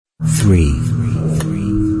3,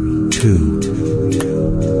 2,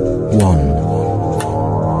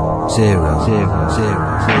 1, 0.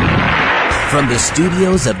 From the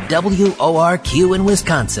studios of WORQ in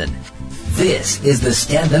Wisconsin, this is the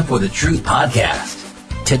Stand Up for the Truth podcast.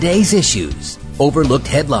 Today's issues, overlooked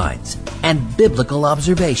headlines, and biblical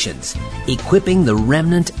observations, equipping the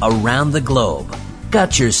remnant around the globe.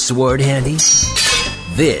 Got your sword handy?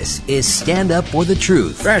 This is Stand Up for the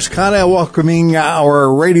Truth. Crash Conrad welcoming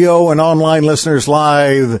our radio and online listeners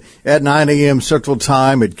live at 9 a.m. Central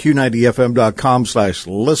Time at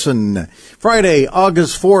q90fm.com/listen. Friday,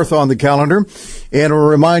 August 4th on the calendar. And we'll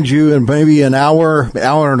remind you in maybe an hour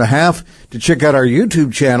and a half to check out our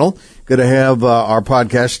YouTube channel. Going to have our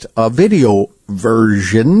podcast video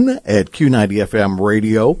version at Q90FM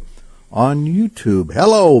Radio on YouTube.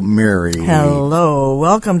 Hello, Mary. Hello.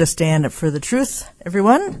 Welcome to Stand Up for the Truth,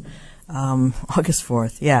 everyone. August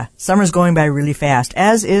 4th. Yeah. Summer's going by really fast,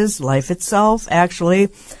 as is life itself, actually.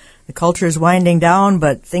 The culture is winding down,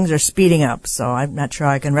 but things are speeding up, so I'm not sure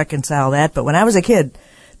I can reconcile that. But when I was a kid,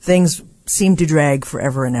 things seemed to drag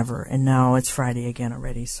forever and ever, and now it's Friday again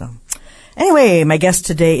already, so... Anyway, my guest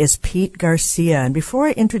today is Pete Garcia, and before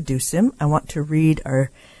I introduce him, I want to read our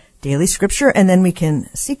daily scripture, and then we can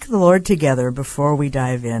seek the Lord together before we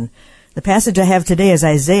dive in. The passage I have today is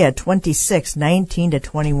Isaiah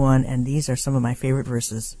 26:19-21, and these are some of my favorite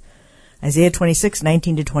verses. Isaiah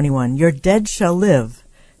 26:19-21. Your dead shall live.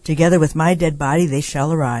 Together with my dead body they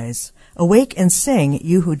shall arise. Awake and sing,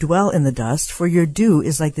 you who dwell in the dust, for your dew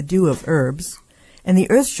is like the dew of herbs, and the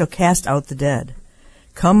earth shall cast out the dead.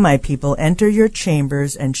 Come, my people, enter your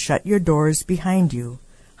chambers and shut your doors behind you.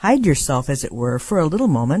 Hide yourself, as it were, for a little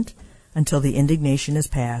moment, until the indignation is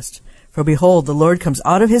past. For behold, the Lord comes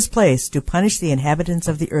out of his place to punish the inhabitants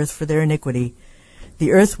of the earth for their iniquity.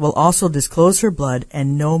 The earth will also disclose her blood,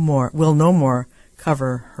 and will no more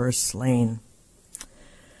cover her slain.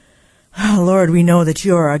 Lord, we know that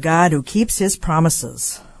you are a God who keeps his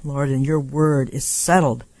promises. Lord, and your word is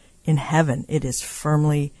settled in heaven. It is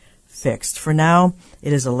firmly fixed. For now,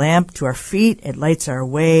 it is a lamp to our feet. It lights our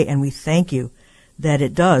way, and we thank you that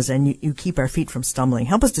it does, and you keep our feet from stumbling.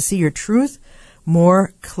 Help us to see your truth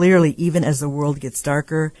more clearly, even as the world gets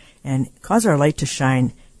darker, and cause our light to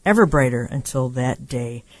shine ever brighter until that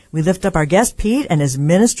day. We lift up our guest, Pete, and his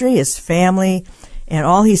ministry, his family, and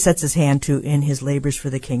all he sets his hand to in his labors for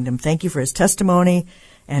the kingdom. Thank you for his testimony,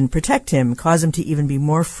 and protect him. Cause him to even be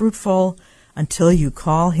more fruitful until you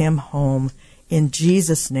call him home. In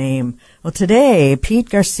Jesus' name. Well, today, Pete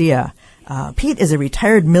Garcia. Pete is a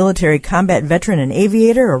retired military combat veteran and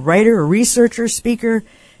aviator, a writer, a researcher, speaker,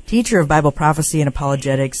 teacher of Bible prophecy and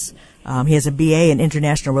apologetics. He has a BA in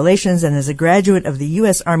international relations and is a graduate of the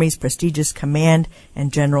U.S. Army's prestigious Command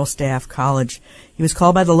and General Staff College. He was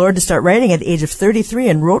called by the Lord to start writing at the age of 33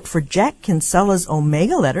 and wrote for Jack Kinsella's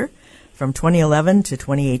Omega Letter from 2011 to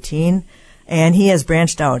 2018. And he has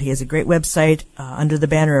branched out. He has a great website under the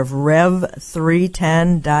banner of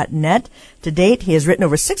rev310.net. To date, he has written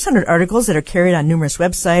over 600 articles that are carried on numerous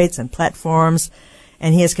websites and platforms.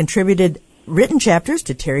 And he has contributed written chapters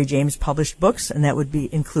to Terry James published books, and that would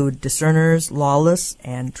include Discerners, Lawless,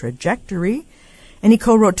 and Trajectory. And he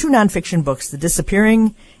co-wrote 2 nonfiction books, The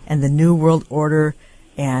Disappearing and The New World Order,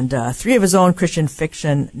 and 3 of his own Christian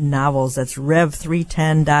fiction novels. That's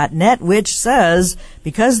rev310.net, which says,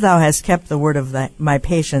 because thou hast kept the word of my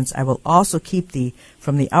patience, I will also keep thee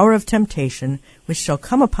from the hour of temptation, which shall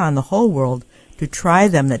come upon the whole world to try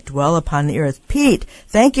them that dwell upon the earth. Pete,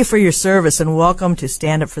 thank you for your service, and welcome to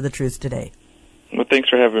Stand Up for the Truth today. Well, thanks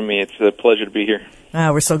for having me. It's a pleasure to be here.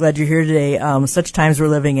 We're so glad you're here today. Such times we're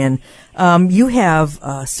living in. You have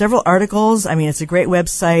several articles. I mean, it's a great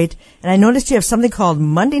website. And I noticed you have something called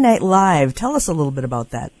Monday Night Live. Tell us a little bit about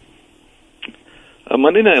that.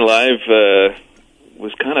 Monday Night Live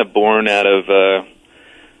was kind of born out of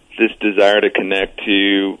this desire to connect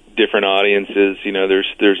to different audiences. You know,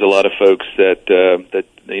 there's a lot of folks that are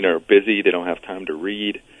busy. They don't have time to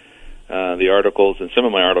read the articles, and some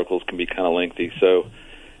of my articles can be kind of lengthy. So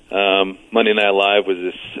Monday Night Live was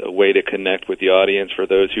this way to connect with the audience for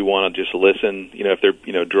those who want to just listen, if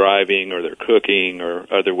they're driving or they're cooking or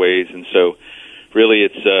other ways. And so really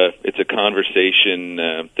it's a conversation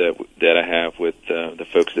that I have with the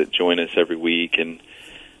folks that join us every week, and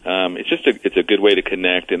it's a good way to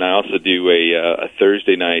connect. And I also do a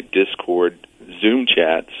Thursday night Discord Zoom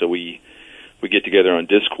chat, so we get together on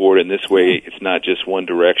Discord, and this way it's not just one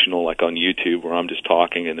directional like on YouTube where I'm just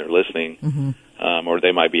talking and they're listening, or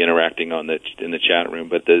they might be interacting in the chat room.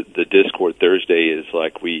 But the Discord Thursday is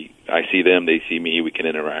like I see them, they see me, we can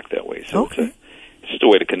interact that way. So it's just a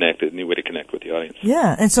way to connect, a new way to connect with the audience.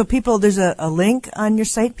 Yeah, and so people, there's a link on your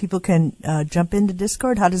site. People can jump into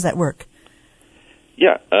Discord. How does that work?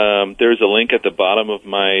 Yeah, there's a link at the bottom of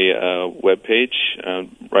my webpage,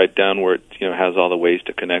 right down where it has all the ways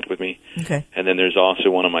to connect with me. Okay. And then there's also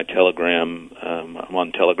one on my Telegram. I'm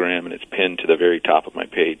on Telegram, and it's pinned to the very top of my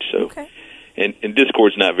page. So, okay. And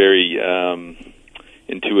Discord's not very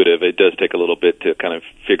intuitive. It does take a little bit to kind of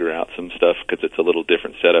figure out some stuff because it's a little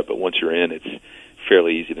different setup. But once you're in, it's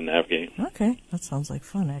fairly easy to navigate. Okay, that sounds like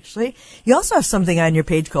fun, actually. You also have something on your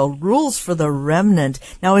page called Rules for the Remnant.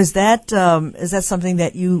 Now, is that something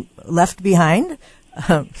that you left behind?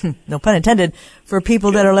 No pun intended. For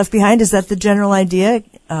people that are left behind, is that the general idea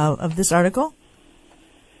of this article?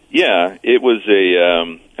 Yeah, it was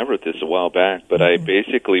I wrote this a while back, but I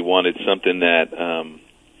basically wanted something that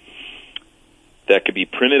could be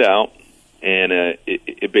printed out. And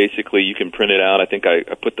it basically, you can print it out. I think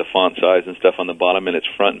I put the font size and stuff on the bottom, and it's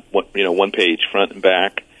one page, front and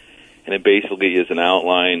back, and it basically is an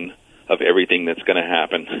outline of everything that's going to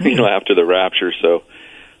happen, after the rapture. So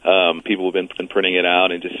people have been printing it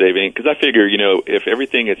out and just saving, because I figure, if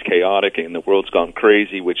everything is chaotic and the world's gone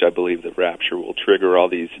crazy, which I believe the rapture will trigger all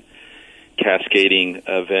these cascading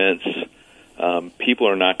events, people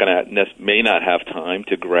are not going to may not have time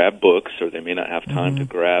to grab books, or they may not have time to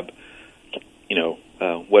grab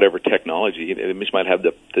whatever technology. They just might have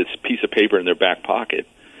this piece of paper in their back pocket,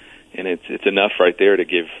 and it's enough right there to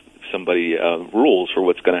give somebody rules for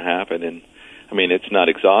what's going to happen. And I mean, it's not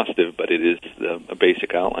exhaustive, but it is a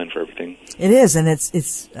basic outline for everything. It is, and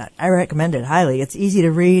it's I recommend it highly. It's easy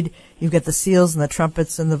to read. You've got the seals and the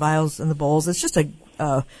trumpets and the vials and the bowls. It's just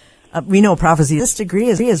we know prophecy. This degree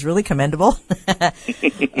is really commendable.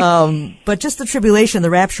 But just the tribulation, the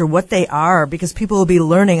rapture, what they are, because people will be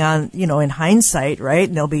learning in hindsight, right?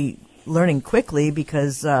 And they'll be learning quickly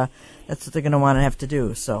because that's what they're going to want to have to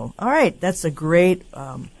do. So, all right, that's a great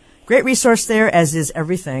resource there, as is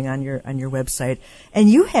everything on your website. And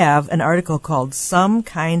you have an article called "Some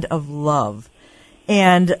Kind of Love,"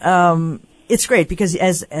 and it's great because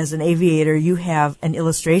as an aviator, you have an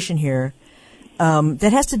illustration here.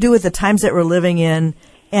 That has to do with the times that we're living in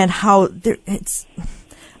and how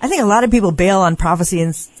I think a lot of people bail on prophecy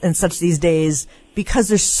and such these days because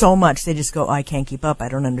there's so much. They just go, I can't keep up. I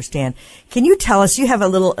don't understand. Can you tell us, you have a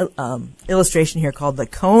little illustration here called the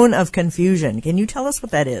Cone of Confusion. Can you tell us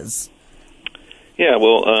what that is? Yeah,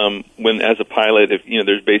 well, when as a pilot,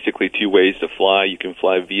 there's basically two ways to fly. You can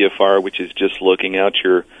fly VFR, which is just looking out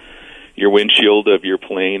your windshield of your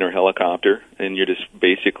plane or helicopter, and you're just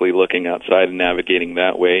basically looking outside and navigating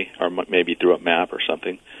that way, or maybe through a map or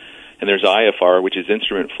something. And there's IFR, which is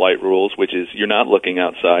instrument flight rules, which is you're not looking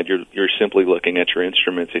outside, you're simply looking at your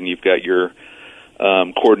instruments, and you've got your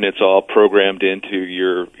coordinates all programmed into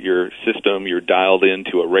your system. You're dialed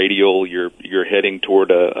into a radial. You're heading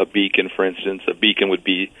toward a beacon, for instance. A beacon would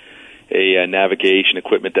be a navigation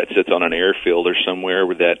equipment that sits on an airfield or somewhere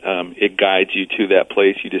where that it guides you to that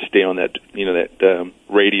place. You just stay on that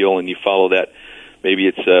radial, and you follow that. Maybe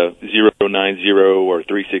it's 090 or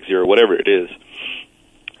 360, whatever it is.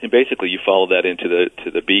 And basically, you follow that into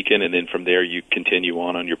the beacon, and then from there you continue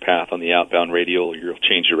on your path on the outbound radial. Or you'll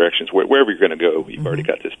change directions wherever you're going to go. You've already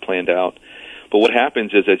got this planned out. But what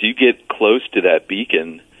happens is, as you get close to that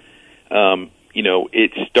beacon,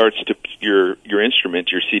 it starts to your instrument,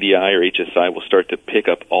 your CDI or HSI, will start to pick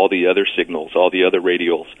up all the other signals, all the other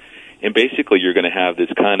radials, and basically you're going to have this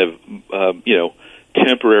kind of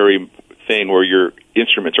temporary thing where your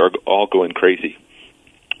instruments are all going crazy,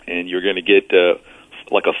 and you're going to get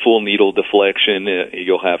like a full needle deflection.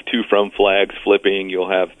 You'll have two from flags flipping.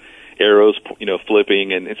 You'll have arrows,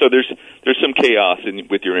 flipping, and so there's some chaos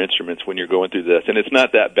with your instruments when you're going through this, and it's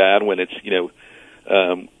not that bad when it's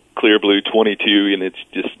clear blue 22 and it's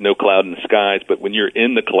just no cloud in the skies. But when you're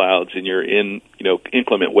in the clouds and you're in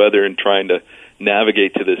inclement weather and trying to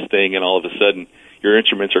navigate to this thing, and all of a sudden your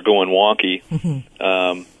instruments are going wonky,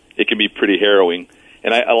 it can be pretty harrowing.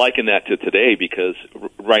 And I liken that to today because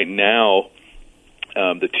right now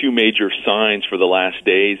the two major signs for the last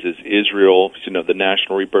days is Israel, the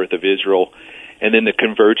national rebirth of Israel, and then the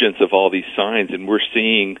convergence of all these signs. And we're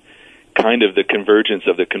seeing kind of the convergence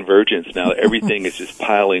of the convergence. Now everything is just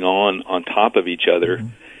piling on top of each other,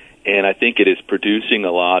 and I think it is producing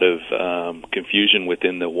a lot of confusion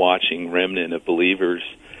within the watching remnant of believers.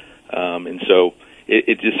 And so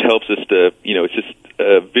it just helps us to, it's just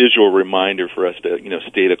a visual reminder for us to,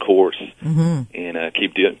 stay the course and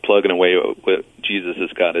keep plugging away what Jesus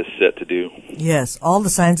has got us set to do. Yes, all the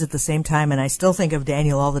signs at the same time, and I still think of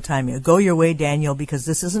Daniel all the time. Go your way, Daniel, because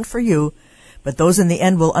this isn't for you. But those in the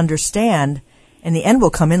end will understand, and the end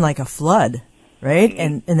will come in like a flood. right?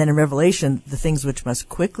 And then in Revelation, the things which must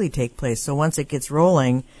quickly take place. So once it gets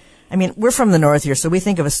rolling, I mean, we're from the north here, so we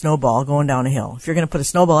think of a snowball going down a hill. If you're going to put a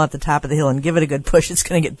snowball at the top of the hill and give it a good push, it's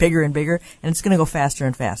going to get bigger and bigger, and it's going to go faster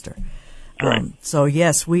and faster. Right. So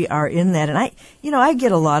yes, we are in that. And I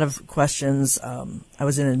get a lot of questions. I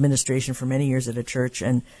was in administration for many years at a church,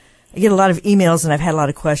 and I get a lot of emails, and I've had a lot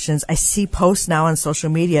of questions. I see posts now on social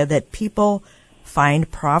media that people find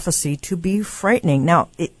prophecy to be frightening. Now,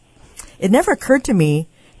 it never occurred to me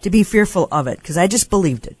to be fearful of it, because I just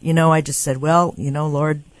believed it. I just said, well,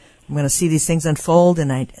 Lord, I'm going to see these things unfold, and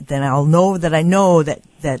then I'll know that I know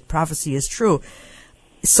that prophecy is true.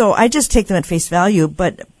 So I just take them at face value,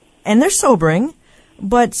 and they're sobering,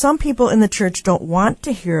 but some people in the church don't want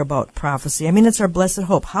to hear about prophecy. I mean, it's our blessed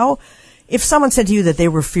hope. If someone said to you that they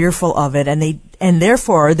were fearful of it and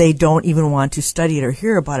therefore they don't even want to study it or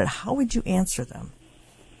hear about it, how would you answer them?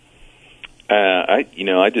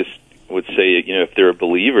 I just would say, if they're a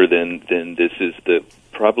believer, then this is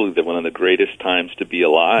probably one of the greatest times to be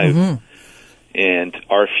alive. Mm-hmm. And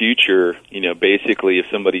our future, basically, if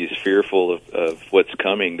somebody is fearful of what's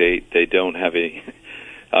coming, they don't have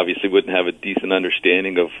obviously wouldn't have a decent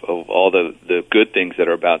understanding of all the good things that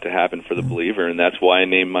are about to happen for the believer. And that's why I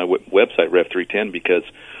named my website Rev 310, because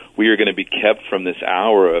we are going to be kept from this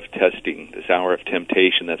hour of testing, this hour of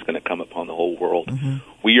temptation that's going to come upon the whole world. Mm-hmm.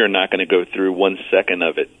 We are not going to go through 1 second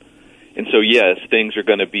of it. And so, yes, things are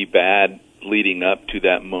going to be bad leading up to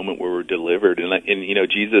that moment where we're delivered. And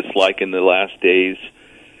Jesus, like in the last days,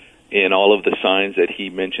 in all of the signs that he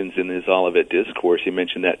mentions in his Olivet Discourse, he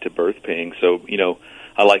mentioned that to birth pains. So,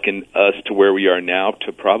 I liken us to where we are now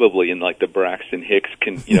to probably in like the Braxton Hicks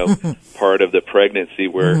part of the pregnancy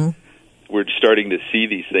where we're starting to see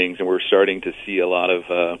these things, and we're starting to see a lot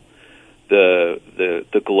of the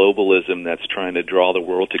globalism that's trying to draw the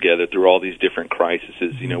world together through all these different crises,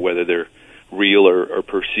 whether they're real or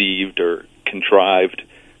perceived or contrived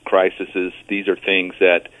crises. These are things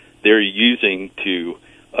that they're using to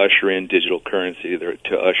usher in digital currency,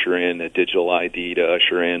 to usher in a digital ID, to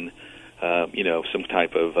usher in some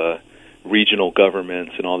type of regional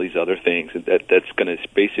governments and all these other things. And that's going to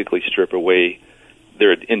basically strip away,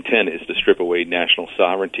 their intent is to strip away national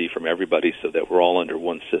sovereignty from everybody so that we're all under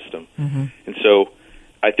one system. Mm-hmm. And so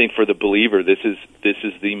I think for the believer, this is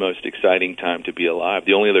the most exciting time to be alive.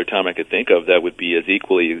 The only other time I could think of that would be as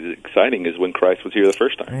equally as exciting is when Christ was here the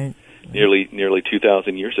first time, right. Nearly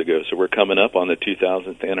 2,000 years ago. So we're coming up on the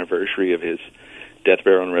 2,000th anniversary of his death,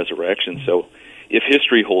 burial, and resurrection. So if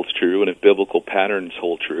history holds true and if biblical patterns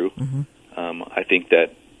hold true, I think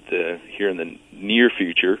that here in the near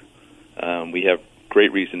future, we have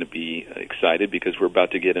great reason to be excited because we're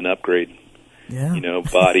about to get an upgrade. Yeah.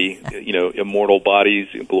 Immortal bodies,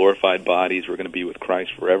 glorified bodies. We're going to be with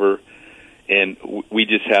Christ forever. And we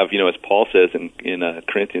just have, as Paul says in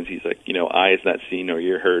Corinthians, he's like, eye has not seen nor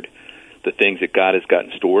ear heard the things that God has got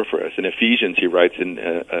in store for us. In Ephesians, he writes in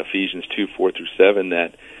Ephesians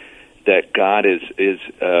 2:4-7 that God is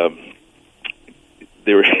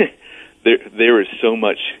there is so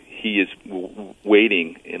much he is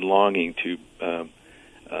waiting and longing to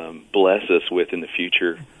bless us with in the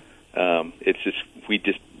future. It's just we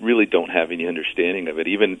just really don't have any understanding of it.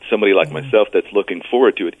 Even somebody like myself that's looking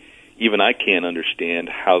forward to it, even I can't understand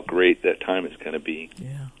how great that time is going to be.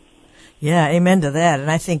 Yeah, amen to that.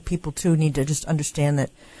 And I think people too need to just understand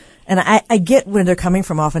that. And I get where they're coming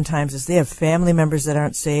from oftentimes is they have family members that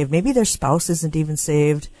aren't saved. Maybe their spouse isn't even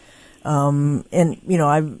saved. My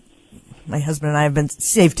husband and I have been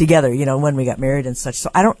saved together, when we got married and such.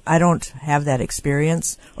 So I don't have that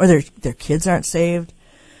experience, or their kids aren't saved.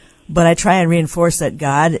 But I try and reinforce that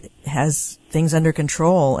God has things under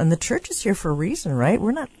control, and the church is here for a reason, right?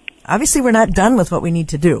 We're not done with what we need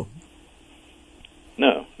to do.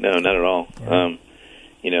 No, not at all. Yeah.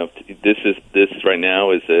 This right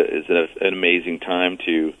now is an amazing time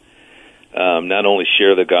to not only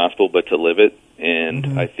share the gospel but to live it.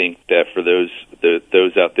 And I think that for those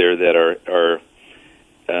out there that are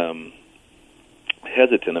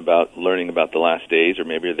hesitant about learning about the last days, or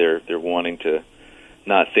maybe they're wanting to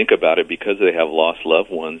not think about it because they have lost loved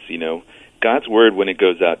ones, God's word when it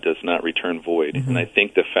goes out does not return void. And I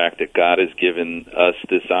think the fact that God has given us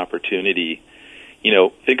this opportunity,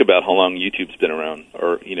 think about how long YouTube's been around,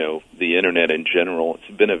 or the internet in general.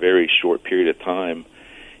 It's been a very short period of time,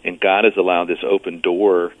 and God has allowed this open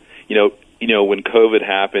door. When COVID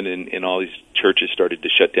happened and all these churches started to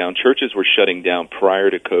shut down, churches were shutting down prior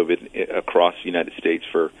to COVID across the United States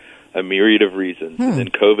for a myriad of reasons. And then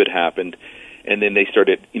COVID happened, and then they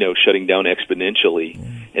started, shutting down exponentially.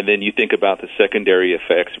 And then you think about the secondary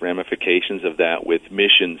effects, ramifications of that with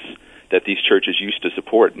missions that these churches used to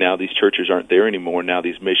support. Now these churches aren't there anymore. Now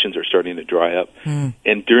these missions are starting to dry up.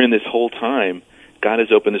 And during this whole time, God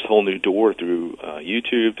has opened this whole new door through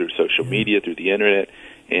YouTube, through social media, through the internet,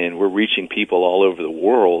 and we're reaching people all over the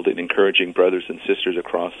world and encouraging brothers and sisters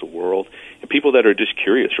across the world, and people that are just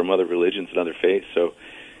curious from other religions and other faiths. So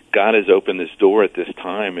God has opened this door at this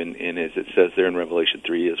time, and as it says there in Revelation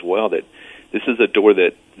 3 as well, that this is a door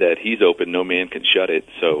that He's opened, no man can shut it.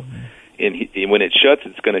 So and when it shuts,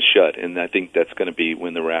 it's going to shut, and I think that's going to be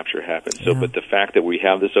when the rapture happens. So, but the fact that we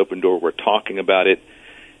have this open door, we're talking about it,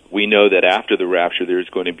 we know that after the rapture, there's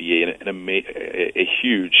going to be a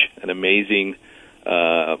huge, an amazing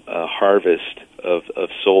harvest of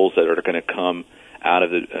souls that are going to come out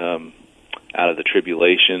of the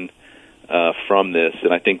tribulation from this.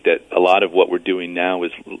 And I think that a lot of what we're doing now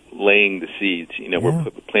is laying the seeds.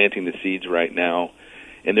 We're planting the seeds right now.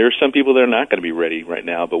 And there are some people that are not going to be ready right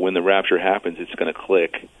now, but when the rapture happens, it's going to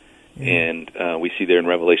click. And we see there in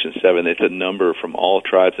Revelation 7, it's a number from all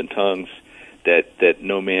tribes and tongues that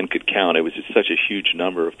no man could count. It was just such a huge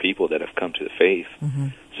number of people that have come to the faith.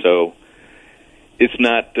 So it's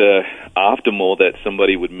not optimal that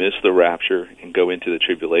somebody would miss the rapture and go into the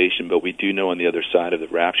tribulation, but we do know on the other side of the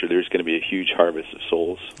rapture there's going to be a huge harvest of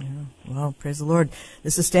souls. Well, praise the Lord.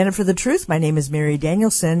 This is Stand Up for the Truth. My name is Mary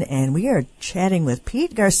Danielson, and we are chatting with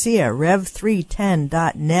Pete Garcia,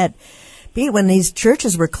 Rev310.net. Pete, when these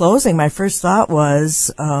churches were closing, my first thought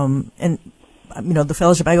was, the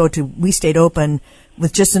fellowship I go to, we stayed open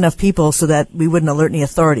with just enough people so that we wouldn't alert any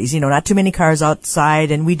authorities. Not too many cars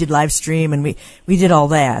outside, and we did live stream, and we did all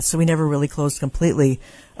that. So we never really closed completely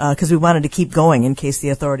because we wanted to keep going in case the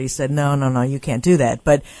authorities said, no, you can't do that.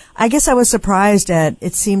 But I guess I was surprised at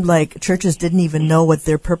it seemed like churches didn't even know what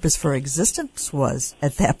their purpose for existence was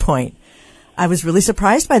at that point. I was really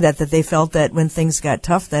surprised by that they felt that when things got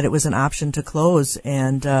tough that it was an option to close.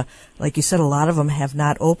 And like you said, a lot of them have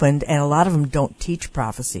not opened, and a lot of them don't teach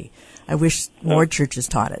prophecy. I wish more churches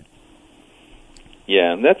taught it.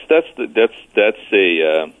 Yeah, and that's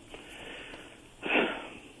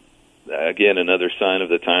again another sign of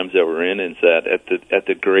the times that we're in, is that at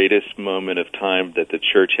the greatest moment of time that the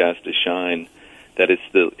church has to shine, that it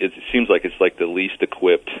seems like it's like the least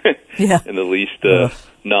equipped and the least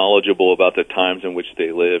knowledgeable about the times in which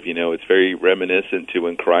they live. It's very reminiscent to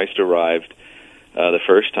when Christ arrived the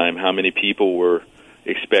first time, how many people were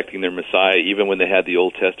expecting their Messiah, even when they had the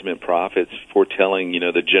Old Testament prophets foretelling,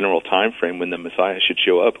 the general time frame when the Messiah should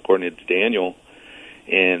show up, according to Daniel.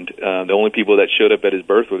 And the only people that showed up at his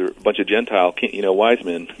birth were a bunch of Gentile, wise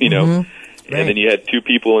men, Right. And then you had two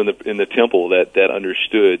people in the temple that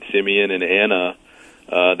understood, Simeon and Anna,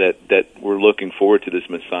 that were looking forward to this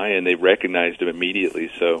Messiah, and they recognized him immediately.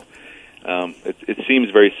 So it seems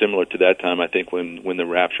very similar to that time, I think, when the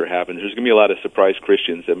rapture happens. There's going to be a lot of surprised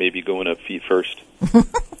Christians that may be going up feet first.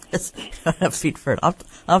 Feet first. I'll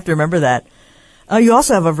have to remember that. You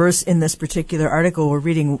also have a verse in this particular article. We're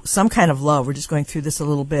reading Some Kind of Love. We're just going through this a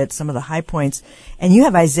little bit, some of the high points. And you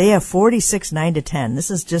have Isaiah 46, 9-10.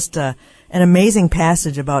 This is just an amazing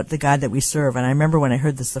passage about the God that we serve. And I remember when I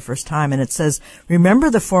heard this the first time, and it says, "Remember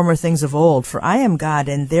the former things of old, for I am God,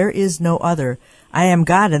 and there is no other. I am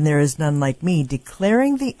God, and there is none like me,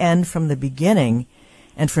 declaring the end from the beginning,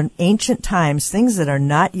 and from ancient times things that are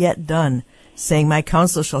not yet done, saying, my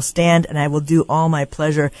counsel shall stand, and I will do all my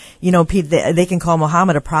pleasure." Pete, they can call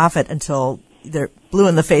Muhammad a prophet until they're blue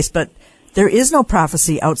in the face, but there is no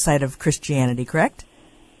prophecy outside of Christianity, correct?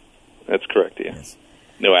 That's correct, yeah. Yes.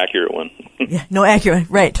 No accurate one. Yeah, no accurate,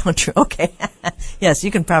 right, no true, okay. Yes,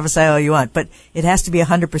 you can prophesy all you want, but it has to be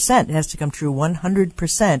 100%. It has to come true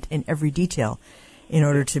 100% in every detail in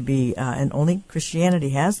order to be, and only Christianity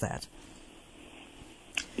has that.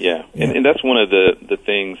 Yeah. And that's one of the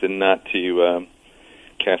things, and not to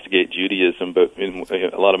castigate Judaism, but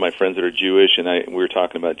a lot of my friends that are Jewish, and we were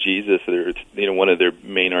talking about Jesus, one of their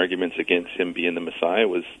main arguments against him being the Messiah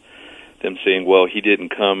was them saying, well, he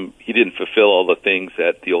didn't fulfill all the things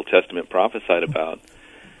that the Old Testament prophesied about.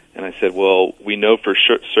 And I said, well, we know for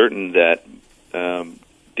certain that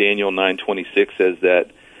Daniel 9:26 says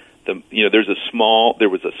that there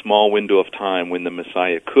was a small window of time when the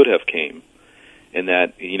Messiah could have came. And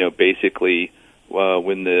that, basically,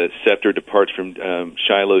 when the scepter departs from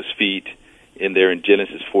Shiloh's feet in there in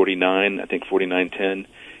Genesis 49, I think 49:10,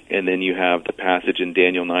 and then you have the passage in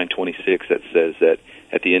Daniel 9:26 that says that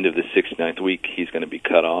at the end of the 69th week, he's going to be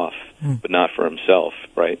cut off, but not for himself,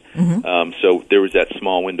 right? Mm-hmm. So there was that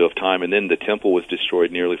small window of time, and then the temple was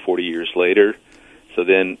destroyed nearly 40 years later. So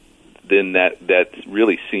then that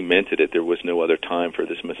really cemented it. There was no other time for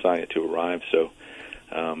this Messiah to arrive. So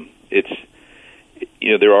it's...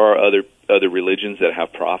 there are other religions that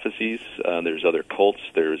have prophecies. There's other cults.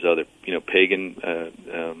 There's other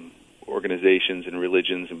pagan organizations and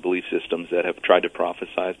religions and belief systems that have tried to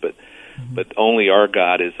prophesize, but only our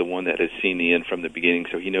God is the one that has seen the end from the beginning.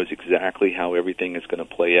 So He knows exactly how everything is going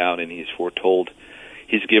to play out, and He's foretold.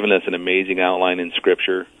 He's given us an amazing outline in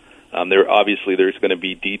Scripture. There's going to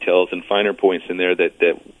be details and finer points in there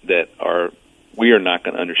that we are not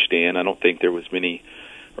going to understand. I don't think there was many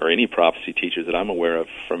or any prophecy teachers that I'm aware of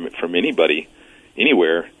from anybody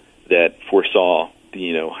anywhere that foresaw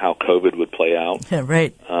how COVID would play out. Yeah,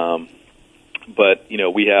 right. But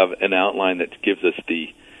we have an outline that gives us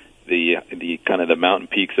the kind of the mountain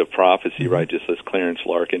peaks of prophecy, right? Just as Clarence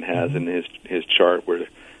Larkin has in his chart, where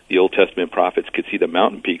the Old Testament prophets could see the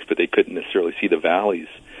mountain peaks, but they couldn't necessarily see the valleys.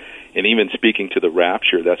 And even speaking to the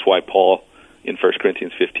rapture, that's why Paul in 1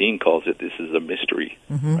 Corinthians 15 calls it, this is a mystery,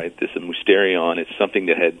 right? This is a mysterion. It's something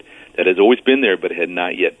that has always been there, but had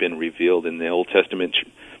not yet been revealed. And the Old Testament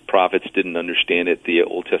prophets didn't understand it. The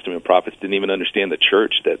Old Testament prophets didn't even understand the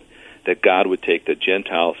church, that God would take the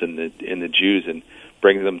Gentiles and the Jews and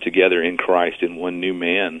bring them together in Christ in one new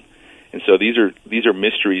man. And so these are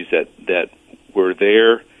mysteries that were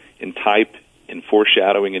there in type and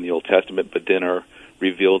foreshadowing in the Old Testament, but then are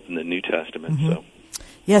revealed in the New Testament. So.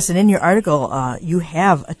 Yes, and in your article, you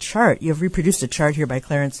have a chart. You have reproduced a chart here by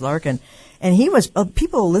Clarence Larkin. And he was,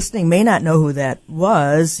 people listening may not know who that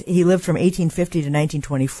was. He lived from 1850 to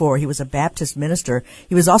 1924. He was a Baptist minister.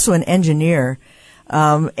 He was also an engineer.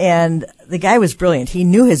 And the guy was brilliant. He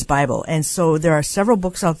knew his Bible. And so there are several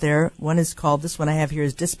books out there. One is called, this one I have here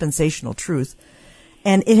is Dispensational Truth.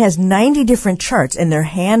 And it has 90 different charts, and they're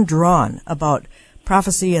hand-drawn about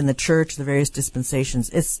prophecy and the church, the various dispensations.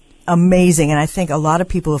 It's amazing, and I think a lot of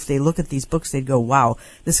people, if they look at these books, they'd go, wow,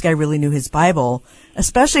 this guy really knew his Bible,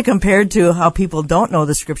 especially compared to how people don't know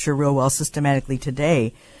the Scripture real well systematically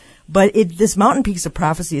today. But this Mountain Peaks of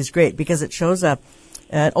Prophecy is great because it shows an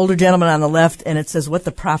older gentleman on the left, and it says what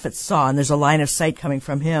the prophets saw, and there's a line of sight coming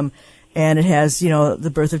from him, and it has,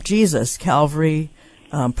 the birth of Jesus, Calvary,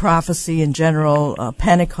 prophecy in general,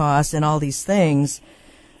 Pentecost, and all these things.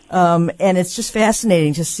 And it's just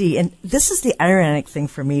fascinating to see. And this is the ironic thing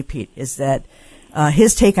for me, Pete, is that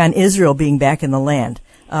his take on Israel being back in the land.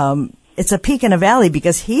 It's a peak in a valley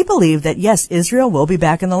because he believed that, yes, Israel will be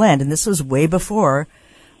back in the land. And this was way before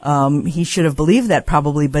he should have believed that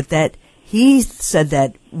probably, but that he said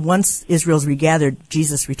that once Israel's regathered,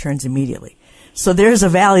 Jesus returns immediately. So there's a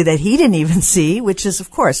valley that he didn't even see, which is,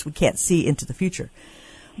 of course, we can't see into the future.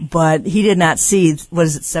 But he did not see,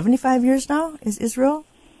 75 years now is Israel?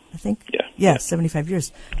 I think? Yeah, 75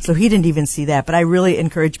 years. So he didn't even see that. But I really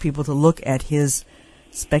encourage people to look at his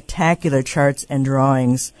spectacular charts and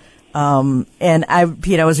drawings. And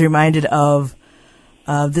Pete, I was reminded of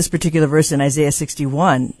this particular verse in Isaiah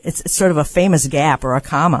 61. It's sort of a famous gap or a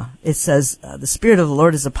comma. It says, the Spirit of the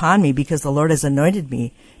Lord is upon me because the Lord has anointed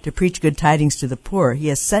me to preach good tidings to the poor. He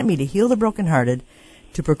has sent me to heal the brokenhearted,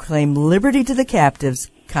 to proclaim liberty to the captives,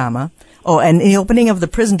 comma. Oh, and the opening of the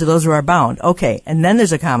prison to those who are bound. Okay, and then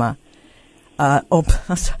there's a comma.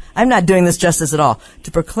 I'm not doing this justice at all.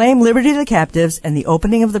 To proclaim liberty to the captives and the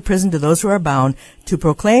opening of the prison to those who are bound, to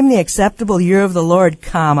proclaim the acceptable year of the Lord,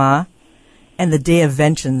 comma, and the day of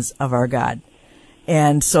vengeance of our God.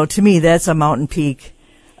 And so to me, that's a mountain peak,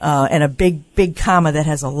 and a big comma that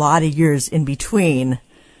has a lot of years in between.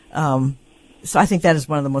 So I think that is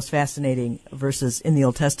one of the most fascinating verses in the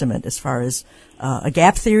Old Testament as far as a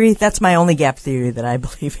gap theory. That's my only gap theory that I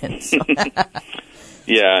believe in. So.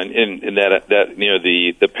 Yeah, and that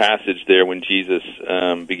the passage there when Jesus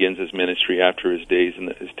begins his ministry after his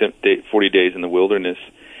 40 days in the wilderness,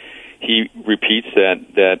 he repeats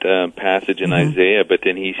that passage in Isaiah, but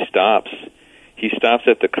then he stops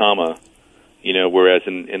at the comma. Whereas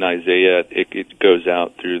in Isaiah, it goes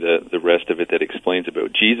out through the rest of it that explains it.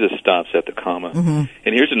 But Jesus stops at the comma.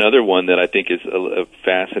 And here's another one that I think is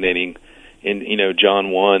fascinating. In John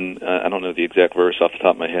 1, I don't know the exact verse off the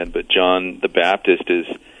top of my head, but John the Baptist is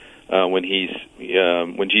when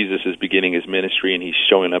Jesus is beginning his ministry and he's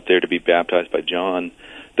showing up there to be baptized by John.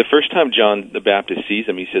 The first time John the Baptist sees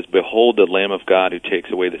him, he says, "Behold the Lamb of God who takes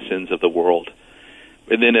away the sins of the world."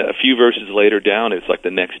 And then a few verses later down, it's like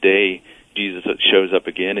the next day, Jesus shows up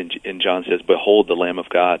again, and John says, "Behold the Lamb of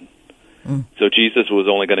God." So Jesus was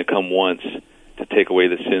only going to come once to take away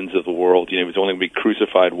the sins of the world. He was only going to be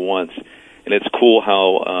crucified once. And it's cool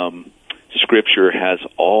how Scripture has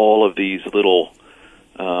all of these little,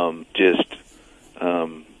 what do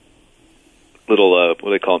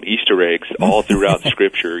they call them, Easter eggs, all throughout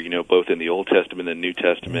Scripture, both in the Old Testament and the New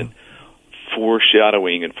Testament,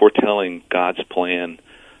 foreshadowing and foretelling God's plan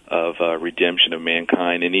redemption of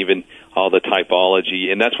mankind, and even all the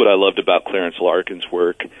typology. And that's what I loved about Clarence Larkin's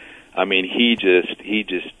work. I mean, he just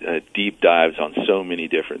deep dives on so many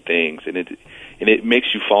different things, and it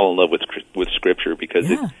makes you fall in love with Scripture, because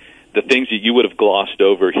the things that you would have glossed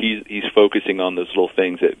over, he's focusing on those little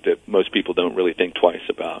things that most people don't really think twice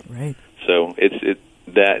about. Right. So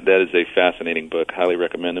that is a fascinating book. Highly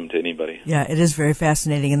recommend them to anybody. Yeah, it is very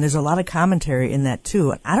fascinating, and there's a lot of commentary in that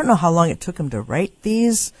too. I don't know how long it took him to write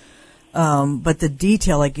these, but the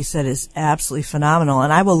detail, like you said, is absolutely phenomenal.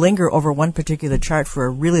 And I will linger over one particular chart for a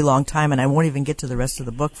really long time, and I won't even get to the rest of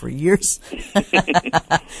the book for years.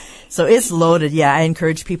 So it's loaded. Yeah, I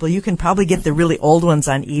encourage people. You can probably get the really old ones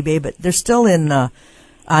on eBay, but they're still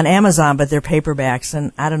on Amazon, but they're paperbacks,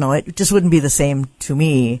 and I don't know, it just wouldn't be the same to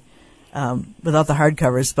me without the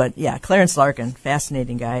hardcovers. But yeah, Clarence Larkin,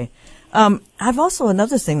 fascinating guy. I've also,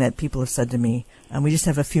 another thing that people have said to me, and we just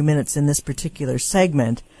have a few minutes in this particular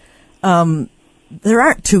segment, there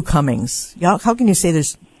aren't two comings. How can you say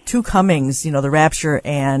there's two comings, the rapture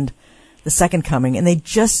and the second coming, and they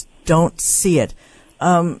just don't see it?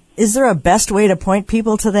 Is there a best way to point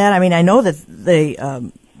people to that? I mean, I know that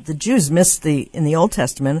the Jews missed in the Old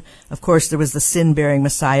Testament. Of course, there was the sin-bearing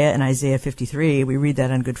Messiah in Isaiah 53. We read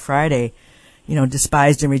that on Good Friday,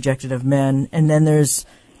 despised and rejected of men. And then there's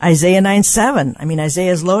Isaiah 9:7. I mean,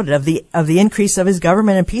 Isaiah is loaded. Of the increase of his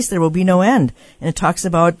government and peace, there will be no end. And it talks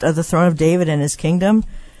about the throne of David and his kingdom.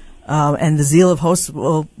 And the zeal of hosts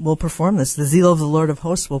will perform this. The zeal of the Lord of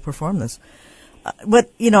hosts will perform this. But,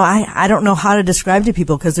 I don't know how to describe to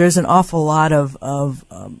people, because there's an awful lot of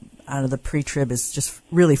the pre-trib is just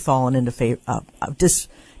really fallen into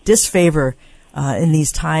disfavor in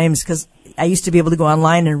these times, because I used to be able to go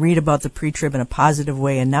online and read about the pre-trib in a positive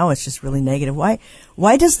way, and now it's just really negative. Why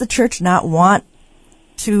does the church not want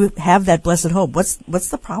to have that blessed hope? What's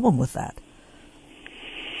the problem with that?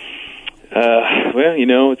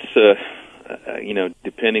 Well, it's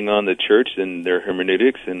depending on the church and their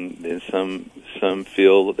hermeneutics, and some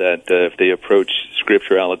feel that if they approach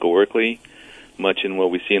Scripture allegorically, much in what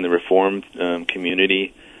we see in the Reformed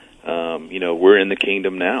community, we're in the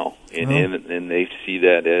kingdom now, and they see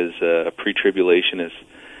that as a pre-tribulation,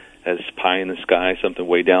 as pie in the sky, something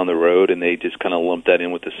way down the road, and they just kind of lump that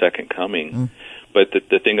in with the second coming. But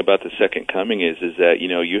the thing about the second coming is that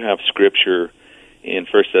you have Scripture in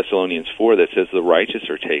 1 Thessalonians 4 that says the righteous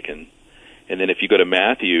are taken, and then if you go to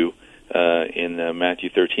Matthew, in Matthew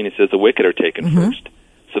 13, it says the wicked are taken first.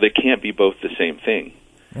 So they can't be both the same thing.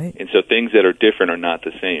 Right. And so things that are different are not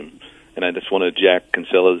the same. And I just want to jack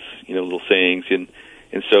Kinsella's little sayings, and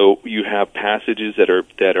so you have passages that are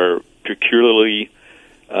peculiarly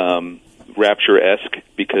rapture-esque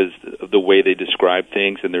because of the way they describe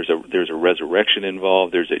things, and there's a resurrection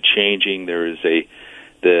involved. There's a changing. There is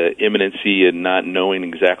the imminency and not knowing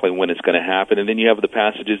exactly when it's going to happen. And then you have the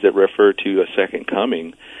passages that refer to a second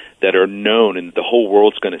coming that are known, and the whole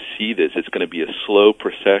world's going to see this. It's going to be a slow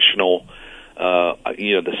processional,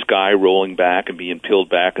 the sky rolling back and being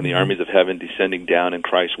peeled back, and the armies of heaven descending down, and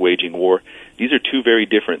Christ waging war. These are two very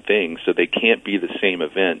different things, so they can't be the same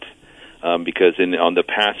event, because on the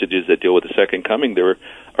passages that deal with the second coming, there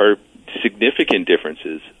are significant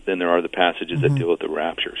differences than there are the passages that deal with the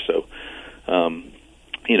rapture. So,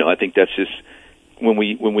 I think that's just when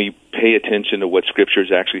we pay attention to what Scripture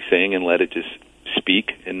is actually saying and let it just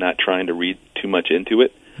speak and not trying to read too much into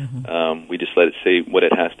it. We just let it say what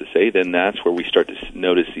it has to say. Then that's where we start to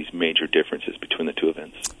notice these major differences between the two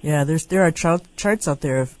events. Yeah, there are charts out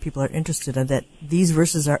there if people are interested in that. These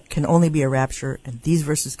verses can only be a rapture, and these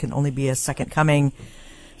verses can only be a second coming.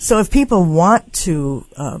 So if people want to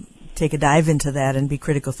take a dive into that and be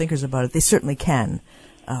critical thinkers about it, they certainly can.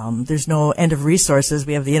 There's no end of resources.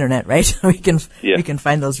 We have the internet, right? we can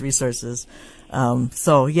find those resources.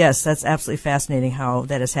 So yes, that's absolutely fascinating how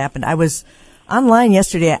that has happened. I was online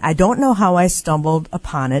yesterday. I don't know how I stumbled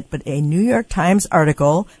upon it, but a New York Times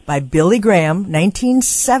article by Billy Graham,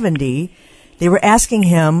 1970, they were asking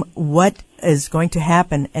him what is going to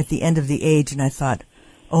happen at the end of the age, and I thought,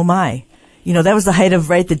 oh my. That was the height of,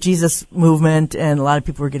 the Jesus movement, and a lot of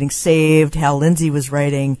people were getting saved. Hal Lindsey was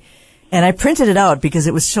writing. And I printed it out because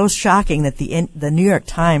it was so shocking that the New York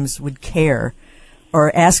Times would care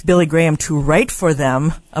or ask Billy Graham to write for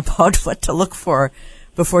them about what to look for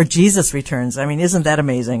before Jesus returns. I mean, isn't that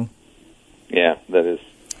amazing? Yeah, that is.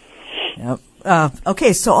 Yep.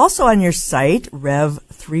 Okay, so also on your site,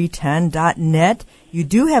 rev310.net, you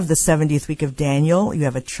do have the 70th week of Daniel. You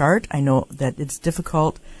have a chart. I know that it's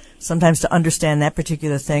difficult sometimes to understand that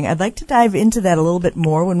particular thing. I'd like to dive into that a little bit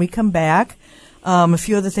more when we come back. A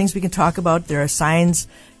few other things we can talk about. There are signs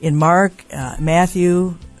in Mark,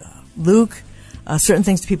 Matthew, Luke. certain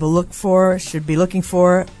things people should be looking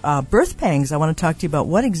for. Birth pangs. I want to talk to you about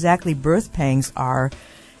what exactly birth pangs are,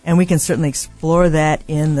 and we can certainly explore that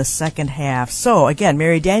in the second half. So, again,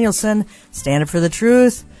 Mary Danielson, Stand Up for the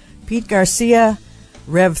Truth, Pete Garcia,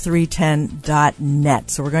 Rev310.net.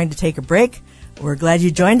 So we're going to take a break. We're glad you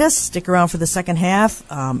joined us. Stick around for the second half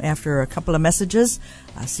after a couple of messages.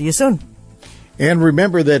 See you soon. And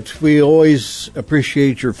remember that we always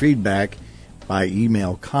appreciate your feedback by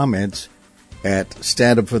email comments at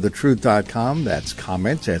standupforthetruth.com. That's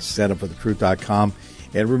comments at standupforthetruth.com.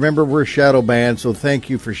 And remember, we're shadow banned, so thank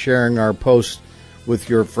you for sharing our posts with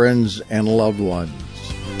your friends and loved ones.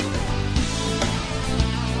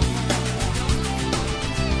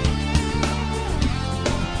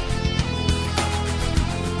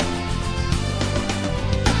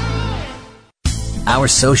 Our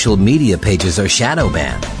social media pages are shadow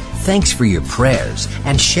banned. Thanks for your prayers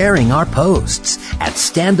and sharing our posts at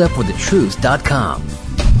standupforthetruth.com.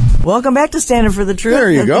 Welcome back to Stand Up for the Truth.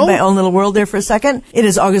 There you go. My own little world there for a second. It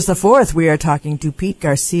is August the 4th. We are talking to Pete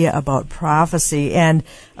Garcia about prophecy. And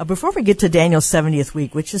before we get to Daniel's 70th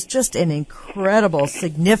week, which is just an incredible,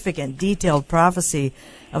 significant, detailed prophecy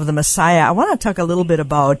of the Messiah, I want to talk a little bit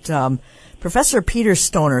about Professor Peter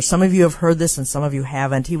Stoner. Some of you have heard this and some of you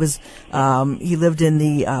haven't. He lived in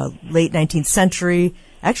the late 19th century,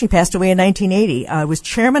 actually passed away in 1980. Was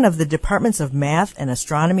chairman of the Departments of Math and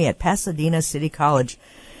Astronomy at Pasadena City College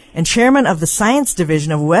and chairman of the Science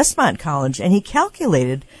Division of Westmont College, and he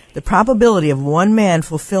calculated the probability of one man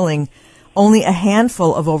fulfilling only a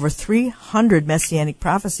handful of over 300 messianic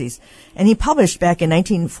prophecies. And he published back in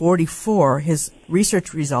 1944 his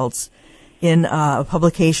research results in a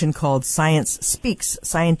publication called Science Speaks,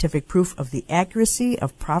 Scientific Proof of the Accuracy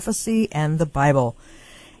of Prophecy and the Bible.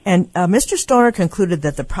 And Mr. Stoner concluded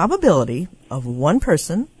that the probability of one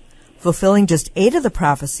person fulfilling just 8 of the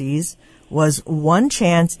prophecies was 1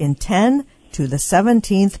 chance in 10 to the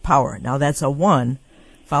 17th power. Now that's a 1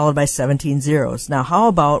 followed by 17 zeros. Now how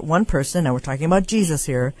about one person, now we're talking about Jesus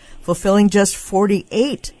here, fulfilling just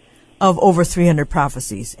 48 of over 300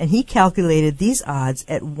 prophecies? And he calculated these odds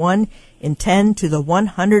at 1 in 10 to the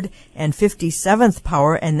 157th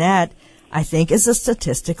power, and that, I think, is a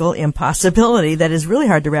statistical impossibility that is really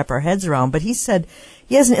hard to wrap our heads around. But he said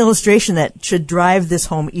he has an illustration that should drive this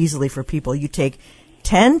home easily for people. You take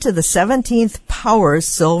 10 to the 17th power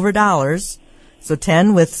silver dollars, so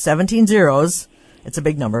 10 with 17 zeros, it's a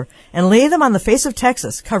big number, and lay them on the face of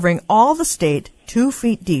Texas, covering all the state 2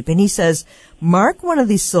 feet deep. And he says, mark one of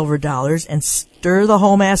these silver dollars and stir the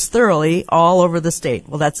whole mass thoroughly all over the state.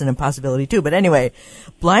 Well, that's an impossibility too. But anyway,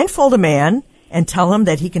 blindfold a man and tell him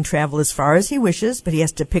that he can travel as far as he wishes, but he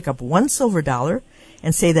has to pick up one silver dollar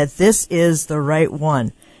and say that this is the right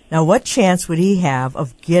one. Now, what chance would he have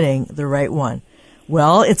of getting the right one?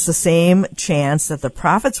 Well, it's the same chance that the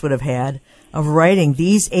prophets would have had of writing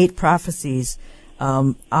these 8 prophecies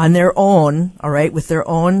on their own, all right, with their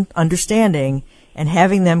own understanding, and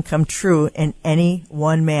having them come true in any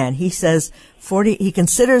one man. He says he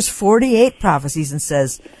considers 48 prophecies and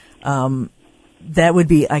says that would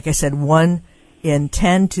be, like I said, 1 in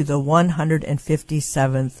 10 to the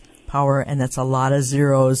 157th power, and that's a lot of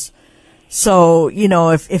zeros. So, you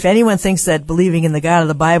know, if anyone thinks that believing in the God of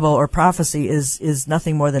the Bible or prophecy is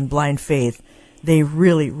nothing more than blind faith, they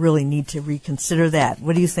really, really need to reconsider that.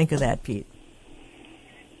 What do you think of that, Pete?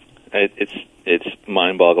 It's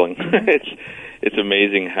mind-boggling. It's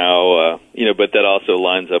amazing how but that also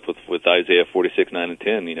lines up with Isaiah 46:9 and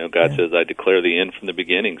 10. God says, "I declare the end from the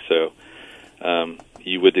beginning." So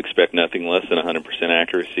you would expect nothing less than 100%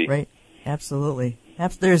 accuracy. Right. Absolutely.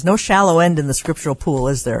 There's no shallow end in the scriptural pool,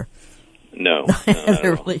 is there? No.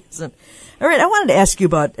 There really isn't. All right, I wanted to ask you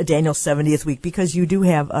about Daniel's 70th week because you do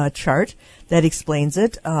have a chart that explains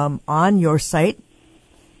it on your site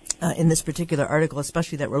in this particular article,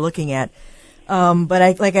 especially that we're looking at.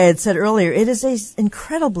 But like I had said earlier, it is an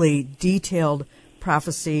incredibly detailed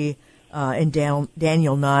prophecy in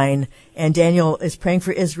Daniel 9. And Daniel is praying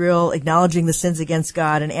for Israel, acknowledging the sins against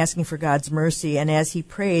God and asking for God's mercy. And as he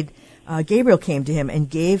prayed, Gabriel came to him and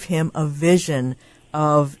gave him a vision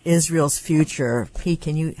of Israel's future. Pete,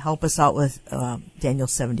 can you help us out with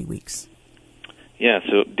Daniel's 70 weeks? Yeah,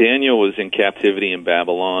 so Daniel was in captivity in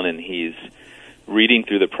Babylon, and he's reading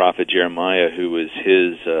through the prophet Jeremiah, who was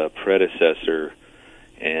his predecessor,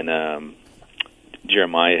 and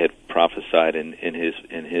Jeremiah had prophesied in his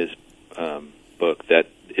book that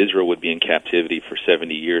Israel would be in captivity for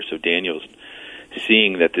 70 years. So Daniel's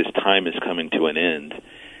seeing that this time is coming to an end,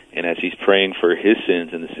 and as he's praying for his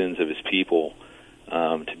sins and the sins of his people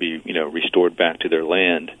to be, restored back to their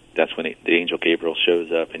land, that's when the angel Gabriel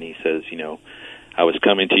shows up, and he says, I was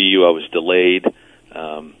coming to you, I was delayed,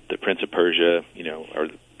 the Prince of Persia, or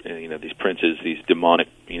these princes, these demonic,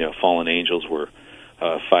 fallen angels were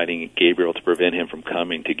fighting Gabriel to prevent him from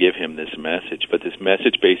coming to give him this message. But this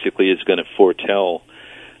message basically is going to foretell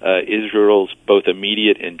Israel's both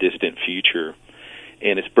immediate and distant future.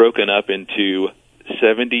 And it's broken up into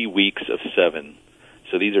 70 weeks of 7.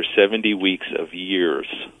 So these are 70 weeks of years,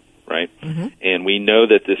 right? Mm-hmm. And we know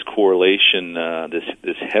that this correlation,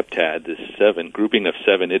 this heptad, this 7, grouping of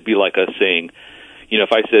 7, it'd be like us saying,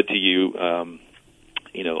 if I said to you,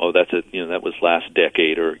 that was last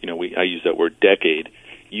decade, or I use that word decade,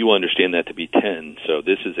 you understand that to be 10. So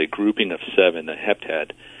this is a grouping of 7, a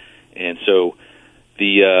heptad, and so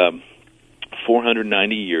the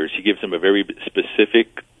 490 years, he gives them a very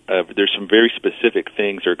specific. There's some very specific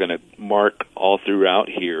things that are going to mark all throughout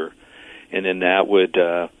here, and then that would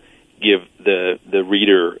give the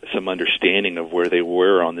reader some understanding of where they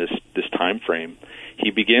were on this time frame.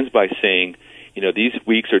 He begins by saying, these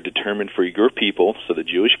weeks are determined for your people, so the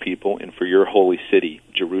Jewish people, and for your holy city,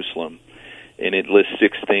 Jerusalem. And it lists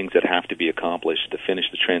 6 things that have to be accomplished: to finish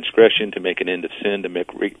the transgression, to make an end of sin, to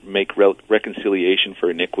make reconciliation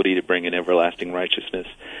for iniquity, to bring in everlasting righteousness,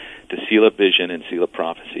 to seal up vision and seal up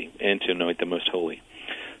prophecy, and to anoint the most holy.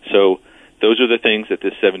 So those are the things that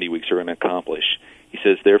this 70 weeks are going to accomplish. He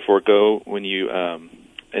says, therefore, go when you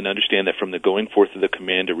and understand that from the going forth of the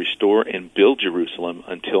command to restore and build Jerusalem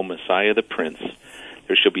until Messiah the Prince,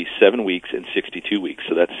 there shall be 7 weeks and 62 weeks.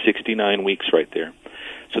 So that's 69 weeks right there.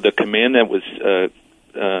 So the command that was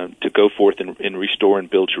to go forth and restore and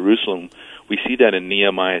build Jerusalem, we see that in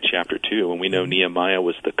Nehemiah chapter 2, and we know Nehemiah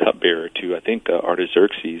was the cupbearer to, I think,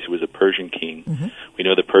 Artaxerxes, who was a Persian king. Mm-hmm. We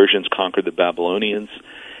know the Persians conquered the Babylonians,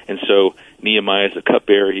 and so Nehemiah is the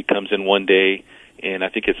cupbearer. He comes in one day, and I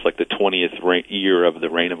think it's like the 20th year of the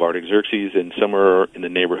reign of Artaxerxes, and somewhere in the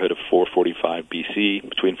neighborhood of 445 BC,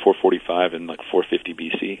 between 445 and like 450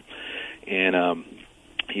 BC, and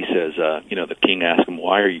he says, the king asks him,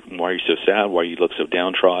 why are you so sad? Why you look so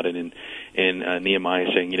downtrodden? And Nehemiah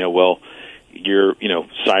is saying,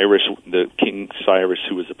 Cyrus, the King Cyrus,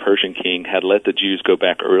 who was a Persian king, had let the Jews go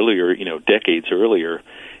back earlier, decades earlier,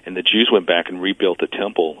 and the Jews went back and rebuilt the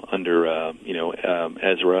temple under,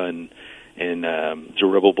 Ezra and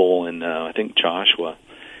Zerubbabel and I think Joshua,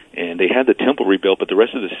 and they had the temple rebuilt, but the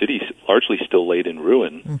rest of the city largely still laid in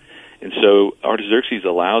ruin. Mm. And so Artaxerxes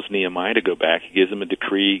allows Nehemiah to go back. He gives them a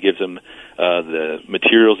decree, gives them the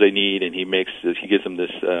materials they need, and he gives them this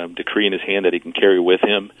decree in his hand that he can carry with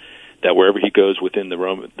him, that wherever he goes within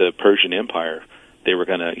the Persian Empire, they were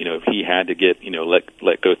going to, if he had to get,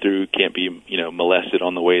 let go through, can't be, molested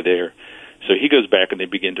on the way there. So he goes back and they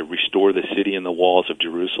begin to restore the city and the walls of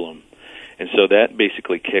Jerusalem. And so that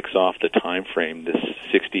basically kicks off the time frame, this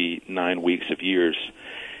 69 weeks of years.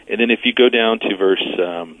 And then if you go down to verse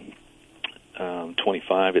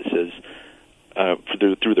 25, it says,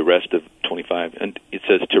 through the rest of 25, and it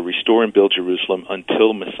says, to restore and build Jerusalem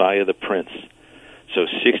until Messiah the Prince. So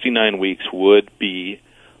 69 weeks would be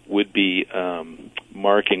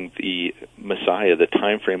marking the Messiah, the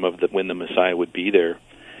time frame of when the Messiah would be there,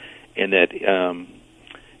 and that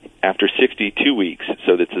after 62 weeks,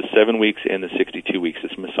 so that's the 7 weeks and the 62 weeks,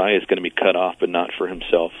 this Messiah is going to be cut off, but not for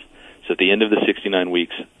himself. So at the end of the 69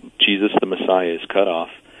 weeks, Jesus the Messiah is cut off.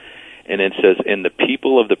 And it says, and the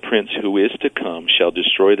people of the prince who is to come shall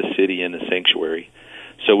destroy the city and the sanctuary.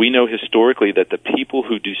 So we know historically that the people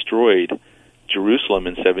who destroyed Jerusalem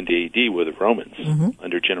in 70 A.D. were the Romans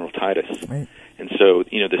under General Titus. Right. And so,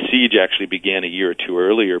 the siege actually began a year or two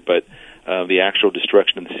earlier, but the actual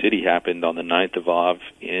destruction of the city happened on the 9th of Av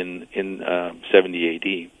in 70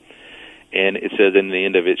 A.D. And it says, in the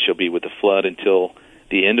end of it shall be with the flood until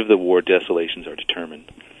the end of the war, desolations are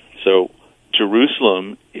determined. So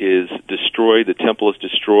Jerusalem is destroyed, the temple is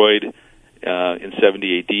destroyed in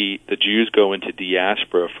 70 A.D. The Jews go into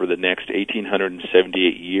diaspora for the next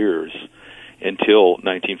 1,878 years until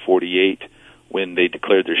 1948 when they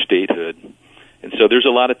declared their statehood. And so there's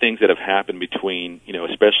a lot of things that have happened between,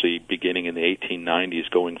 especially beginning in the 1890s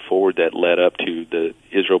going forward that led up to the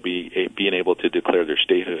Israel being able to declare their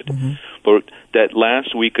statehood. Mm-hmm. But that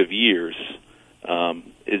last week of years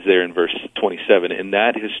is there in verse 27, and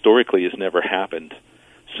that historically has never happened.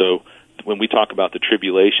 So when we talk about the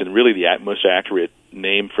tribulation, really the most accurate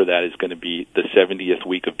name for that is going to be the 70th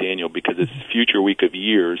week of Daniel, because it's future week of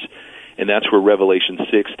years, and that's where Revelation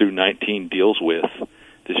 6 through 19 deals with,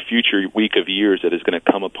 this future week of years that is going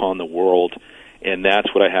to come upon the world, and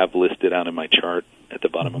that's what I have listed out in my chart at the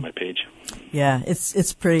bottom of my page. Yeah,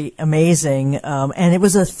 it's pretty amazing, and it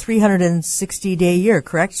was a 360-day year,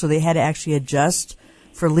 correct? So they had to actually adjust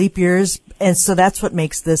for leap years, and so that's what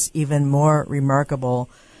makes this even more remarkable.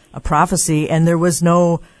 prophecy, and there was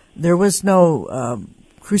no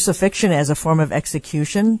crucifixion as a form of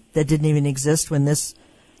execution that didn't even exist when this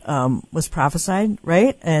was prophesied,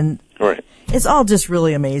 right? And Right. it's all just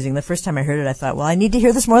really amazing. The first time I heard it, I thought, well, I need to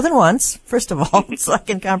hear this more than once, first of all, so I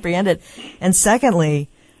can comprehend it. And secondly,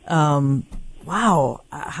 wow,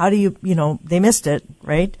 how do you they missed it,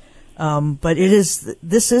 right? But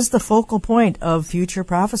this is the focal point of future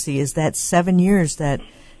prophecy, is that 7 years that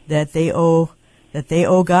they owe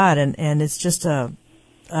God, and it's just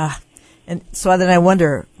and so then I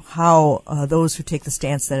wonder how those who take the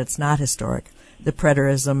stance that it's not historic, the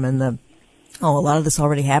preterism and a lot of this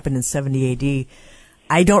already happened in 70 AD.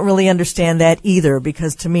 I don't really understand that either,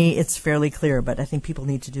 because to me it's fairly clear, but I think people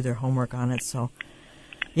need to do their homework on it. So,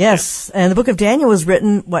 yes, and the book of Daniel was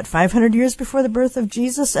written, 500 years before the birth of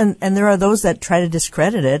Jesus? And there are those that try to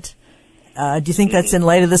discredit it. Do you think that's in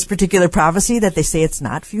light of this particular prophecy that they say it's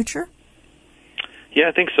not future? Yeah,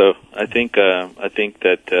 I think so. I think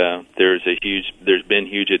that there's been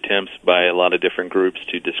huge attempts by a lot of different groups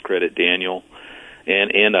to discredit Daniel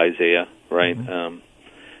and Isaiah, right?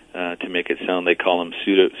 To make it sound, they call them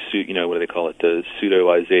what do they call it? The pseudo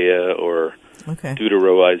Isaiah or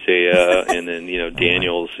Deutero Isaiah, and then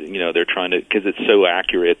Daniel's. They're trying to, because it's so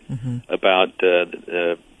accurate about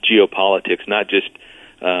geopolitics, not just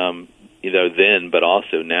then, but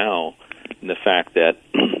also now. And the fact that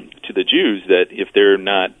to the Jews, that if they're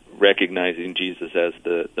not recognizing Jesus as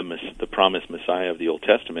the promised Messiah of the Old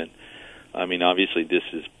Testament, I mean, obviously this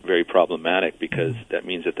is very problematic, because that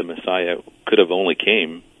means that the Messiah could have only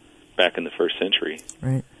came back in the first century.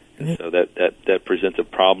 Right. And so that presents a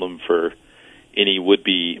problem for any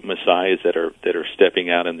would-be messiahs that are stepping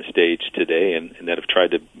out on the stage today and that have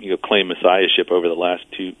tried to claim messiahship over the last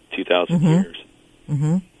 2,000 years.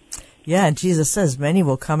 Mm-hmm. Yeah, and Jesus says, many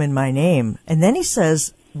will come in my name. And then he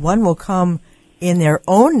says, one will come in their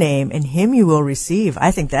own name, and him you will receive. I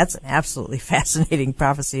think that's an absolutely fascinating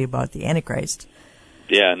prophecy about the Antichrist.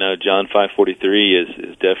 Yeah, no, John 5:43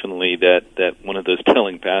 is definitely that one of those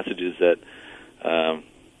telling passages that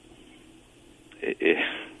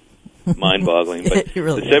mind-boggling. But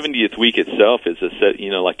really the 70th week itself is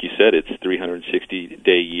like you said, it's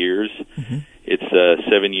 360-day years. Mm-hmm. It's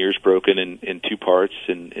 7 years broken in two parts,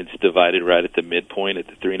 and it's divided right at the midpoint at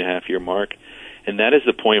the 3.5-year mark. And that is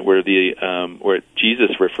the point where where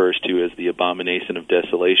Jesus refers to as the abomination of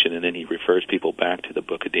desolation, and then he refers people back to the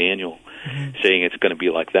book of Daniel, saying it's going to be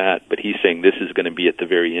like that. But he's saying this is going to be at the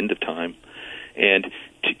very end of time. And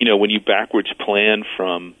when you backwards plan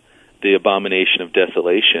from the abomination of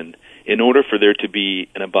desolation, in order for there to be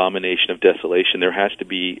an abomination of desolation, there has to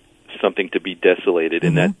be something to be desolated,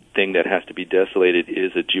 and that thing that has to be desolated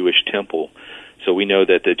is a Jewish temple. So we know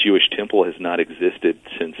that the Jewish temple has not existed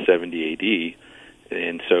since 70 A.D.,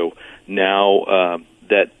 and so now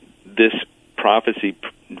that this prophecy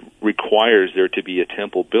requires there to be a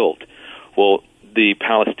temple built. Well, the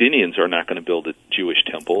Palestinians are not going to build a Jewish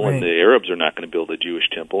temple, right, and the Arabs are not going to build a Jewish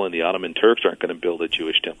temple, and the Ottoman Turks aren't going to build a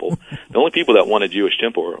Jewish temple. The only people that want a Jewish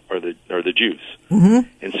temple are the Jews. Mm-hmm.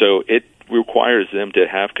 And so it requires them to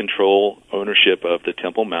have control, ownership of the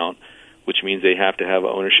Temple Mount, which means they have to have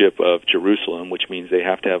ownership of Jerusalem, which means they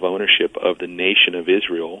have to have ownership of the nation of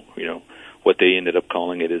Israel, what they ended up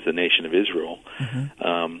calling it is the nation of Israel.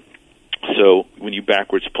 Mm-hmm. So when you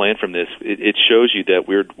backwards plan from this, it shows you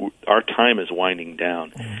that our time is winding down.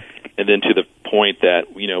 Mm-hmm. And then to the point that,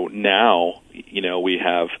 now, we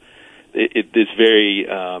have this very,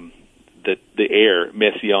 the air,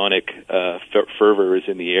 messianic fervor is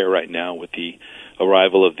in the air right now with the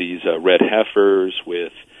arrival of these red heifers,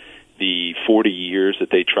 with the 40 years that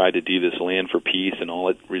they tried to do this land for peace, and all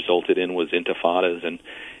it resulted in was intifadas. And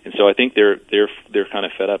so I think they're kind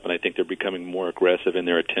of fed up, and I think they're becoming more aggressive in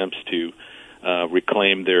their attempts to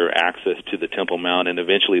reclaim their access to the Temple Mount, and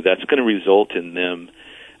eventually that's going to result in them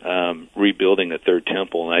rebuilding the third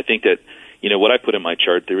temple. And I think that, what I put in my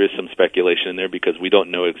chart, there is some speculation in there because we don't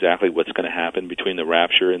know exactly what's going to happen between the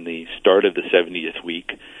rapture and the start of the 70th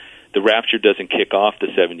week. The rapture doesn't kick off the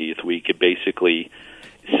 70th week. It basically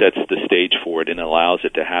sets the stage for it and allows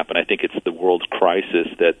it to happen. I think it's the world's crisis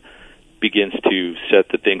that begins to set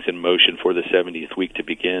the things in motion for the 70th week to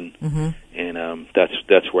begin. Mm-hmm. And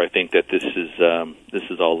that's where I think that this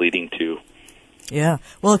is all leading to. Yeah.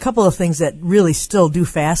 Well, a couple of things that really still do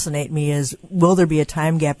fascinate me is, will there be a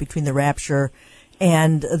time gap between the rapture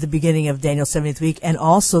and the beginning of Daniel's 70th week, and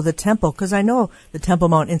also the temple? Because I know the Temple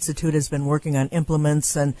Mount Institute has been working on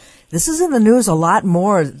implements, and this is in the news a lot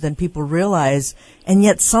more than people realize. And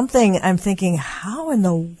yet something I'm thinking, how in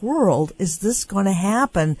the world is this going to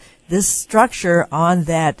happen? This structure on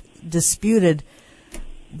that disputed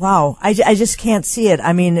Wow, I just can't see it.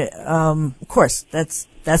 I mean, of course, that's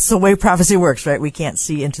the way prophecy works, right? We can't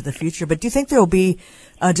see into the future. But do you think there will be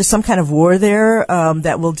just some kind of war there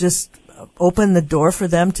that will just open the door for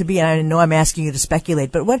them to be? And I know I'm asking you to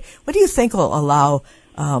speculate, but what do you think will allow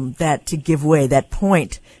that to give way, that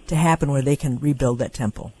point to happen where they can rebuild that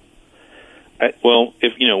temple? Well,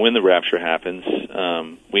 if when the rapture happens,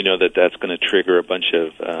 we know that that's going to trigger a bunch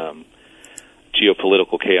of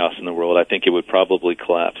geopolitical chaos in the world. I think it would probably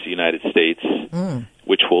collapse the United States,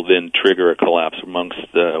 which will then trigger a collapse amongst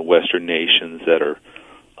the Western nations that are,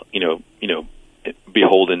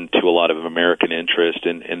 beholden to a lot of American interest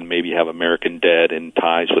and maybe have American debt and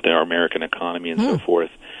ties with our American economy and so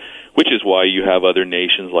forth. Which is why you have other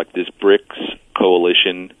nations like this BRICS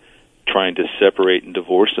coalition trying to separate and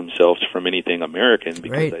divorce themselves from anything American,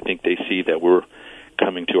 because I think they see that we're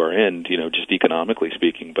coming to our end, just economically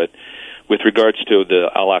speaking. But with regards to the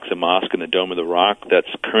Al-Aqsa Mosque and the Dome of the Rock that's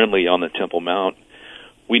currently on the Temple Mount,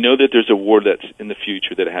 we know that there's a war that's in the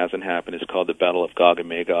future that hasn't happened. It's called the Battle of Gog and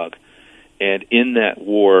Magog. And in that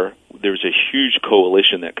war, there's a huge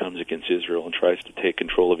coalition that comes against Israel and tries to take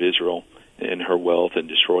control of Israel and her wealth and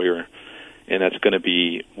destroy her. And that's going to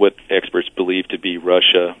be what experts believe to be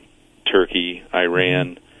Russia, Turkey,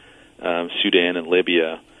 Iran, Sudan, and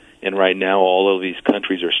Libya. And right now, all of these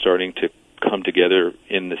countries are starting to come together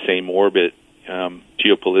in the same orbit,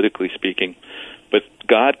 geopolitically speaking. But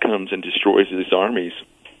God comes and destroys these armies.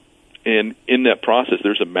 And in that process,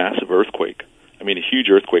 there's a massive earthquake. I mean, a huge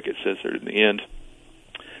earthquake, it says there in the end,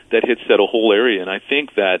 that hits that whole area. And I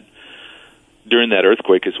think that during that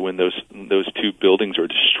earthquake is when those two buildings are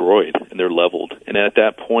destroyed and they're leveled. And at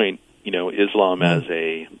that point, Islam as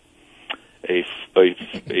a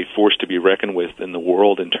force to be reckoned with in the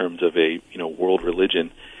world in terms of a world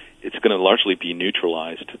religion, it's going to largely be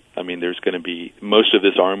neutralized. I mean, there's going to be most of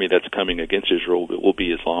this army that's coming against Israel will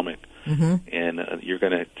be Islamic, and you're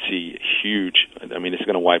going to see huge. I mean, it's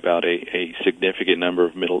going to wipe out a significant number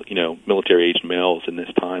of military-aged males in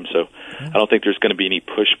this time. So, I don't think there's going to be any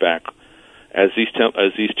pushback as these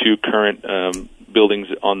two current buildings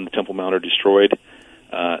on the Temple Mount are destroyed.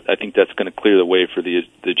 I think that's going to clear the way for the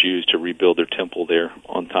Jews to rebuild their temple there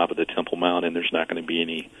on top of the Temple Mount, and there's not going to be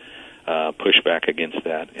any pushback against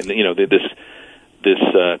that. And this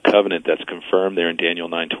covenant that's confirmed there in Daniel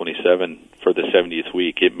 9:27 for the 70th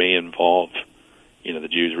week, it may involve the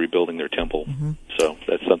Jews rebuilding their temple. So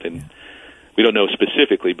that's something we don't know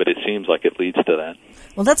specifically, but it seems like it leads to that.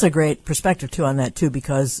 Well, that's a great perspective too on that too,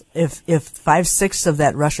 because if 5/6 of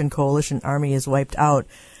that Russian coalition army is wiped out,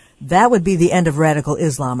 that would be the end of radical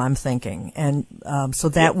Islam, I'm thinking. And so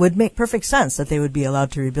that would make perfect sense that they would be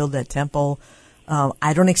allowed to rebuild that temple.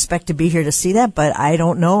 I don't expect to be here to see that, but I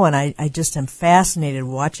don't know, and I just am fascinated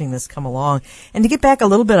watching this come along. And to get back a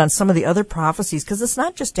little bit on some of the other prophecies, because it's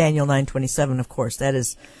not just Daniel 9:27, of course. That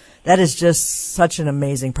is just such an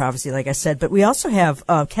amazing prophecy, like I said. But we also have,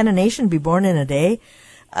 can a nation be born in a day?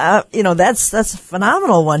 That's a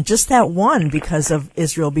phenomenal one, just that one, because of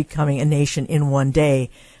Israel becoming a nation in one day.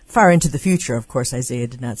 Far into the future, of course, Isaiah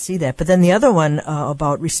did not see that. But then the other one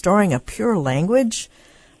about restoring a pure language,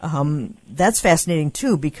 that's fascinating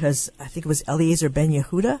too, because I think it was Eliezer Ben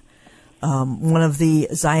Yehuda, one of the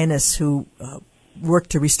Zionists who worked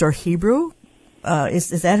to restore Hebrew.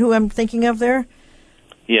 Is that who I'm thinking of there?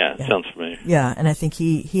 Yeah, sounds familiar. Yeah, and I think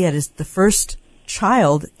he had the first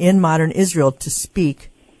child in modern Israel to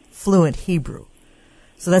speak fluent Hebrew.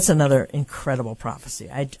 So that's another incredible prophecy.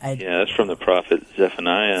 That's from the prophet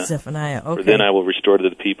Zephaniah. Okay. For then I will restore to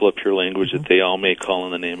the people a pure language that they all may call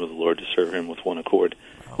on the name of the Lord to serve him with one accord.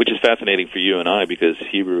 Which is fascinating for you and I, because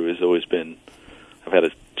Hebrew has always been, I've had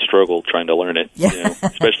a struggle trying to learn it,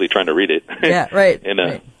 especially trying to read it. Yeah, right. And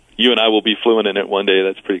right. You and I will be fluent in it one day.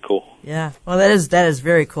 That's pretty cool. Yeah, well, that is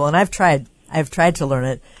very cool. And I've tried to learn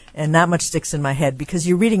it, and not much sticks in my head because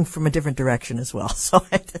you're reading from a different direction as well. So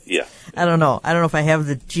I don't know. I don't know if I have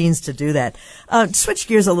the genes to do that. Switch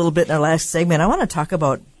gears a little bit in our last segment. I want to talk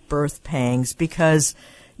about birth pangs because,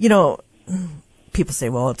 people say,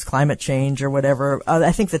 well, it's climate change or whatever.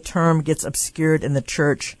 I think the term gets obscured in the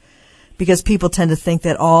church because people tend to think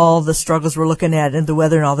that all the struggles we're looking at and the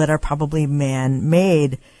weather and all that are probably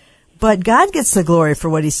man-made. But God gets the glory for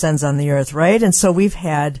what he sends on the earth, right? And so we've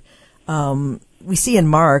had, we see in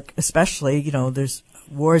Mark especially, there's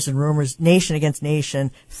wars and rumors, nation against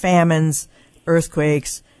nation, famines,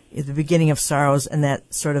 earthquakes, the beginning of sorrows and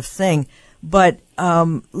that sort of thing. But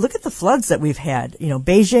look at the floods that we've had.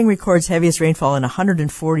 Beijing records heaviest rainfall in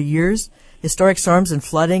 140 years. Historic storms and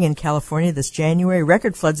flooding in California this January.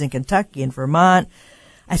 Record floods in Kentucky and Vermont.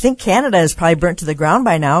 I think Canada is probably burnt to the ground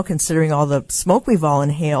by now, considering all the smoke we've all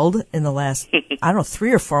inhaled in the last,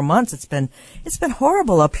 3 or 4 months. It's been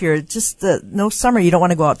horrible up here. Just no summer. You don't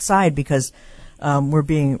want to go outside because we're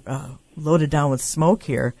being loaded down with smoke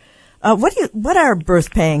here. What are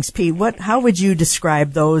birth pangs, Pete? How would you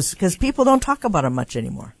describe those? Because people don't talk about them much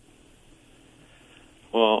anymore.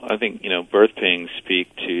 Well, I think birth pangs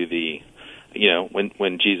speak to the,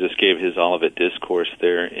 when Jesus gave his Olivet discourse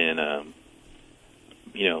there in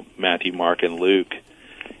Matthew, Mark, and Luke,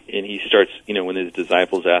 and he starts, when his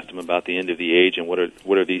disciples asked him about the end of the age and what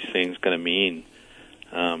are these things going to mean,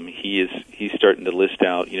 he's starting to list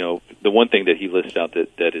out, the one thing that he lists out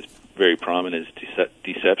that is very prominent is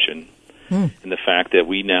deception, and the fact that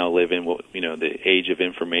we now live in the age of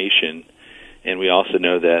information, and we also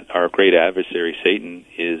know that our great adversary Satan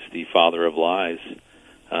is the father of lies.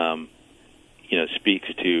 Speaks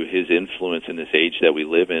to his influence in this age that we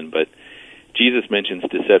live in, but Jesus mentions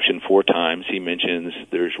deception 4 times. He mentions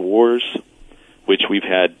there's wars, which we've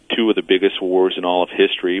had 2 of the biggest wars in all of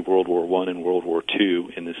history, World War I and World War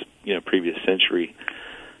II in this previous century.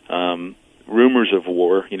 Rumors of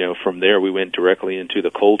war, from there we went directly into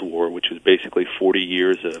the Cold War, which was basically 40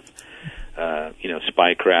 years of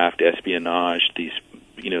spycraft, espionage, these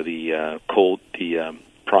the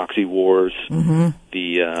proxy wars,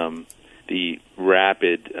 the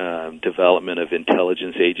rapid development of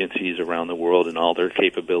intelligence agencies around the world and all their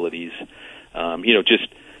capabilities.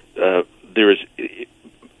 There is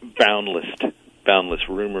boundless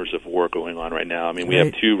rumors of war going on right now. I mean, we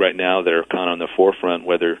have 2 right now that are kind of on the forefront,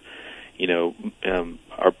 whether,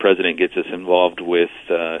 our president gets us involved with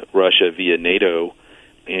Russia via NATO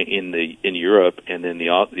in Europe, and then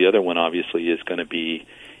the other one obviously is going to be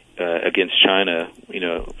against China,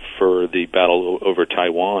 for the battle over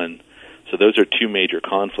Taiwan. So those are 2 major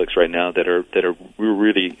conflicts right now that we're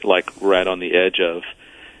really like right on the edge of,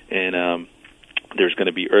 and there's going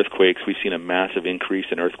to be earthquakes. We've seen a massive increase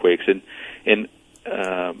in earthquakes, and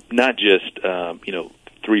not just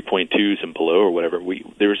 3.2s and below or whatever.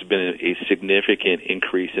 There's been a significant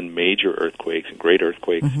increase in major earthquakes and great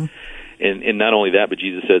earthquakes. And not only that, but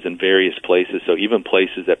Jesus says in various places. So even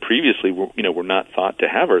places that previously were not thought to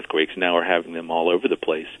have earthquakes now are having them all over the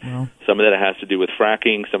place. Wow. Some of that has to do with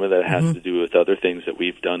fracking. Some of that has to do with other things that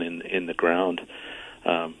we've done in the ground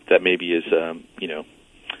that maybe is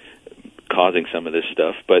causing some of this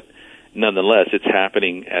stuff. But nonetheless, it's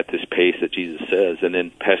happening at this pace that Jesus says. And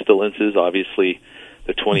then pestilences, obviously.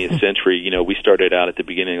 The 20th century, we started out at the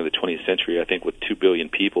beginning of the 20th century, I think, with 2 billion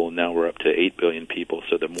people, and now we're up to 8 billion people.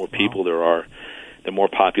 So the more people there are, the more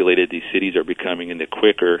populated these cities are becoming, and the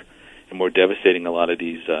quicker and more devastating a lot of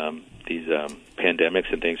these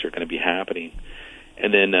pandemics and things are going to be happening.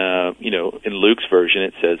 And then, in Luke's version,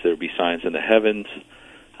 it says there will be signs in the heavens.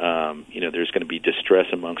 There's going to be distress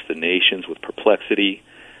amongst the nations with perplexity,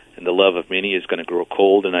 and the love of many is going to grow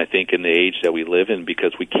cold. And I think in the age that we live in,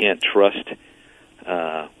 because we can't trust.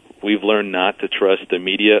 We've learned not to trust the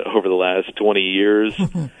media over the last 20 years,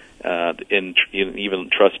 and even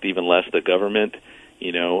trust even less the government,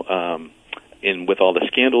 and with all the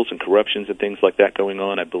scandals and corruptions and things like that going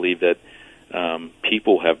on, I believe that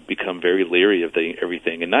people have become very leery of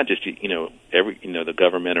everything, and not just the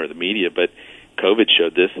government or the media, but COVID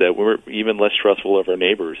showed this, that we're even less trustful of our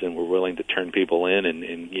neighbors, and we're willing to turn people in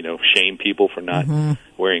and shame people for not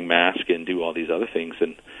wearing masks and do all these other things.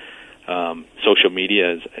 And social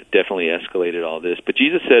media has definitely escalated all this. But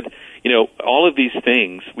Jesus said, all of these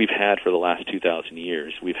things we've had for the last 2,000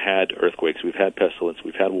 years. We've had earthquakes, we've had pestilence,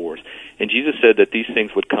 we've had wars. And Jesus said that these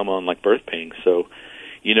things would come on like birth pangs. So,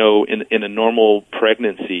 in a normal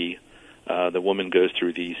pregnancy, the woman goes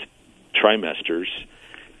through these trimesters.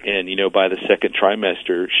 And, by the second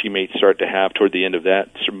trimester, she may start to have, toward the end of that,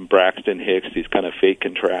 some Braxton Hicks, these kind of fake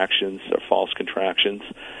contractions or false contractions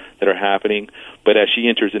that are happening. But as she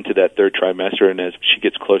enters into that 3rd trimester and as she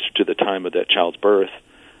gets closer to the time of that child's birth,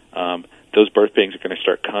 those birth pangs are going to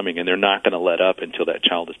start coming, and they're not going to let up until that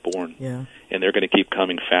child is born. Yeah. And they're going to keep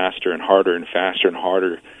coming faster and harder and faster and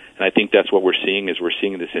harder. And I think that's what we're seeing is we're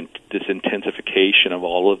seeing this intensification of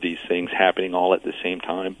all of these things happening all at the same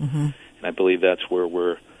time. And I believe that's where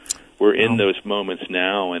we're in those moments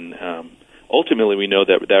now. And ultimately, we know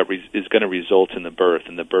that is going to result in the birth,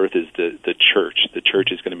 and the birth is the church. The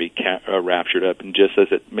church is going to be raptured up, and just as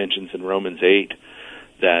it mentions in Romans 8,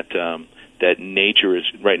 that nature is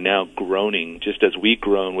right now groaning, just as we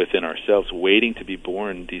groan within ourselves, waiting to be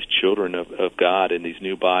born, these children of God in these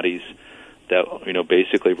new bodies. That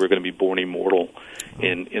basically we're going to be born immortal,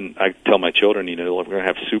 and I tell my children, we're going to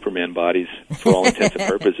have Superman bodies for all intents and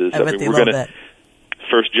purposes. I bet they love that.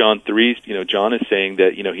 1 John 3, John is saying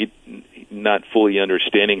that not fully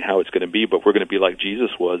understanding how it's going to be, but we're going to be like Jesus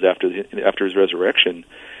was after his resurrection.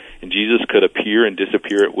 And Jesus could appear and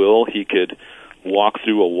disappear at will. He could walk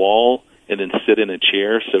through a wall and then sit in a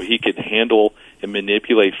chair, so he could handle and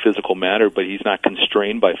manipulate physical matter, but he's not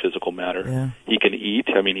constrained by physical matter. Yeah. He can eat.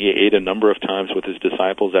 I mean, he ate a number of times with his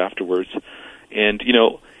disciples afterwards. And,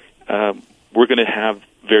 we're going to have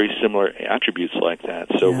very similar attributes like that.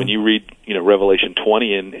 So when you read, Revelation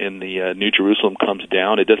 20 and the New Jerusalem comes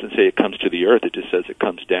down, it doesn't say it comes to the earth, it just says it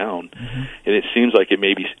comes down. Mm-hmm. And it seems like it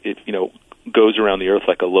goes around the earth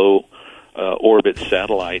like a low orbit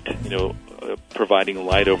satellite, providing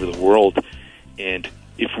light over the world. And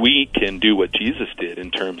if we can do what Jesus did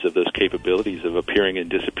in terms of those capabilities of appearing and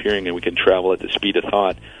disappearing, and we can travel at the speed of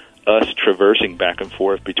thought, us traversing back and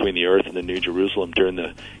forth between the earth and the New Jerusalem during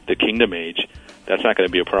the Kingdom Age, that's not going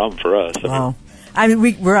to be a problem for us. Wow.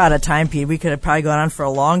 We're out of time, Pete. We could have probably gone on for a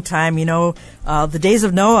long time. The days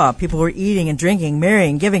of Noah, people were eating and drinking,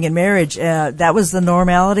 marrying, giving in marriage. That was the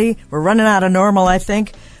normality. We're running out of normal, I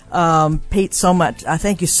think. Pete,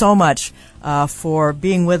 thank you so much for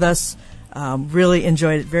being with us. Really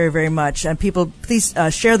enjoyed it very, very much. And people, please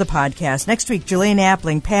share the podcast. Next week, Jelaine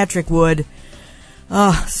Appling, Patrick Wood.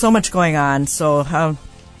 So much going on. So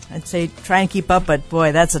I'd say try and keep up, but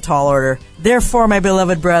boy, that's a tall order. Therefore, my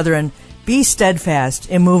beloved brethren, be steadfast,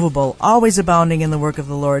 immovable, always abounding in the work of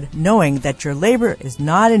the Lord, knowing that your labor is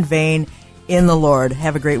not in vain in the Lord.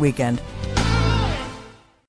 Have a great weekend.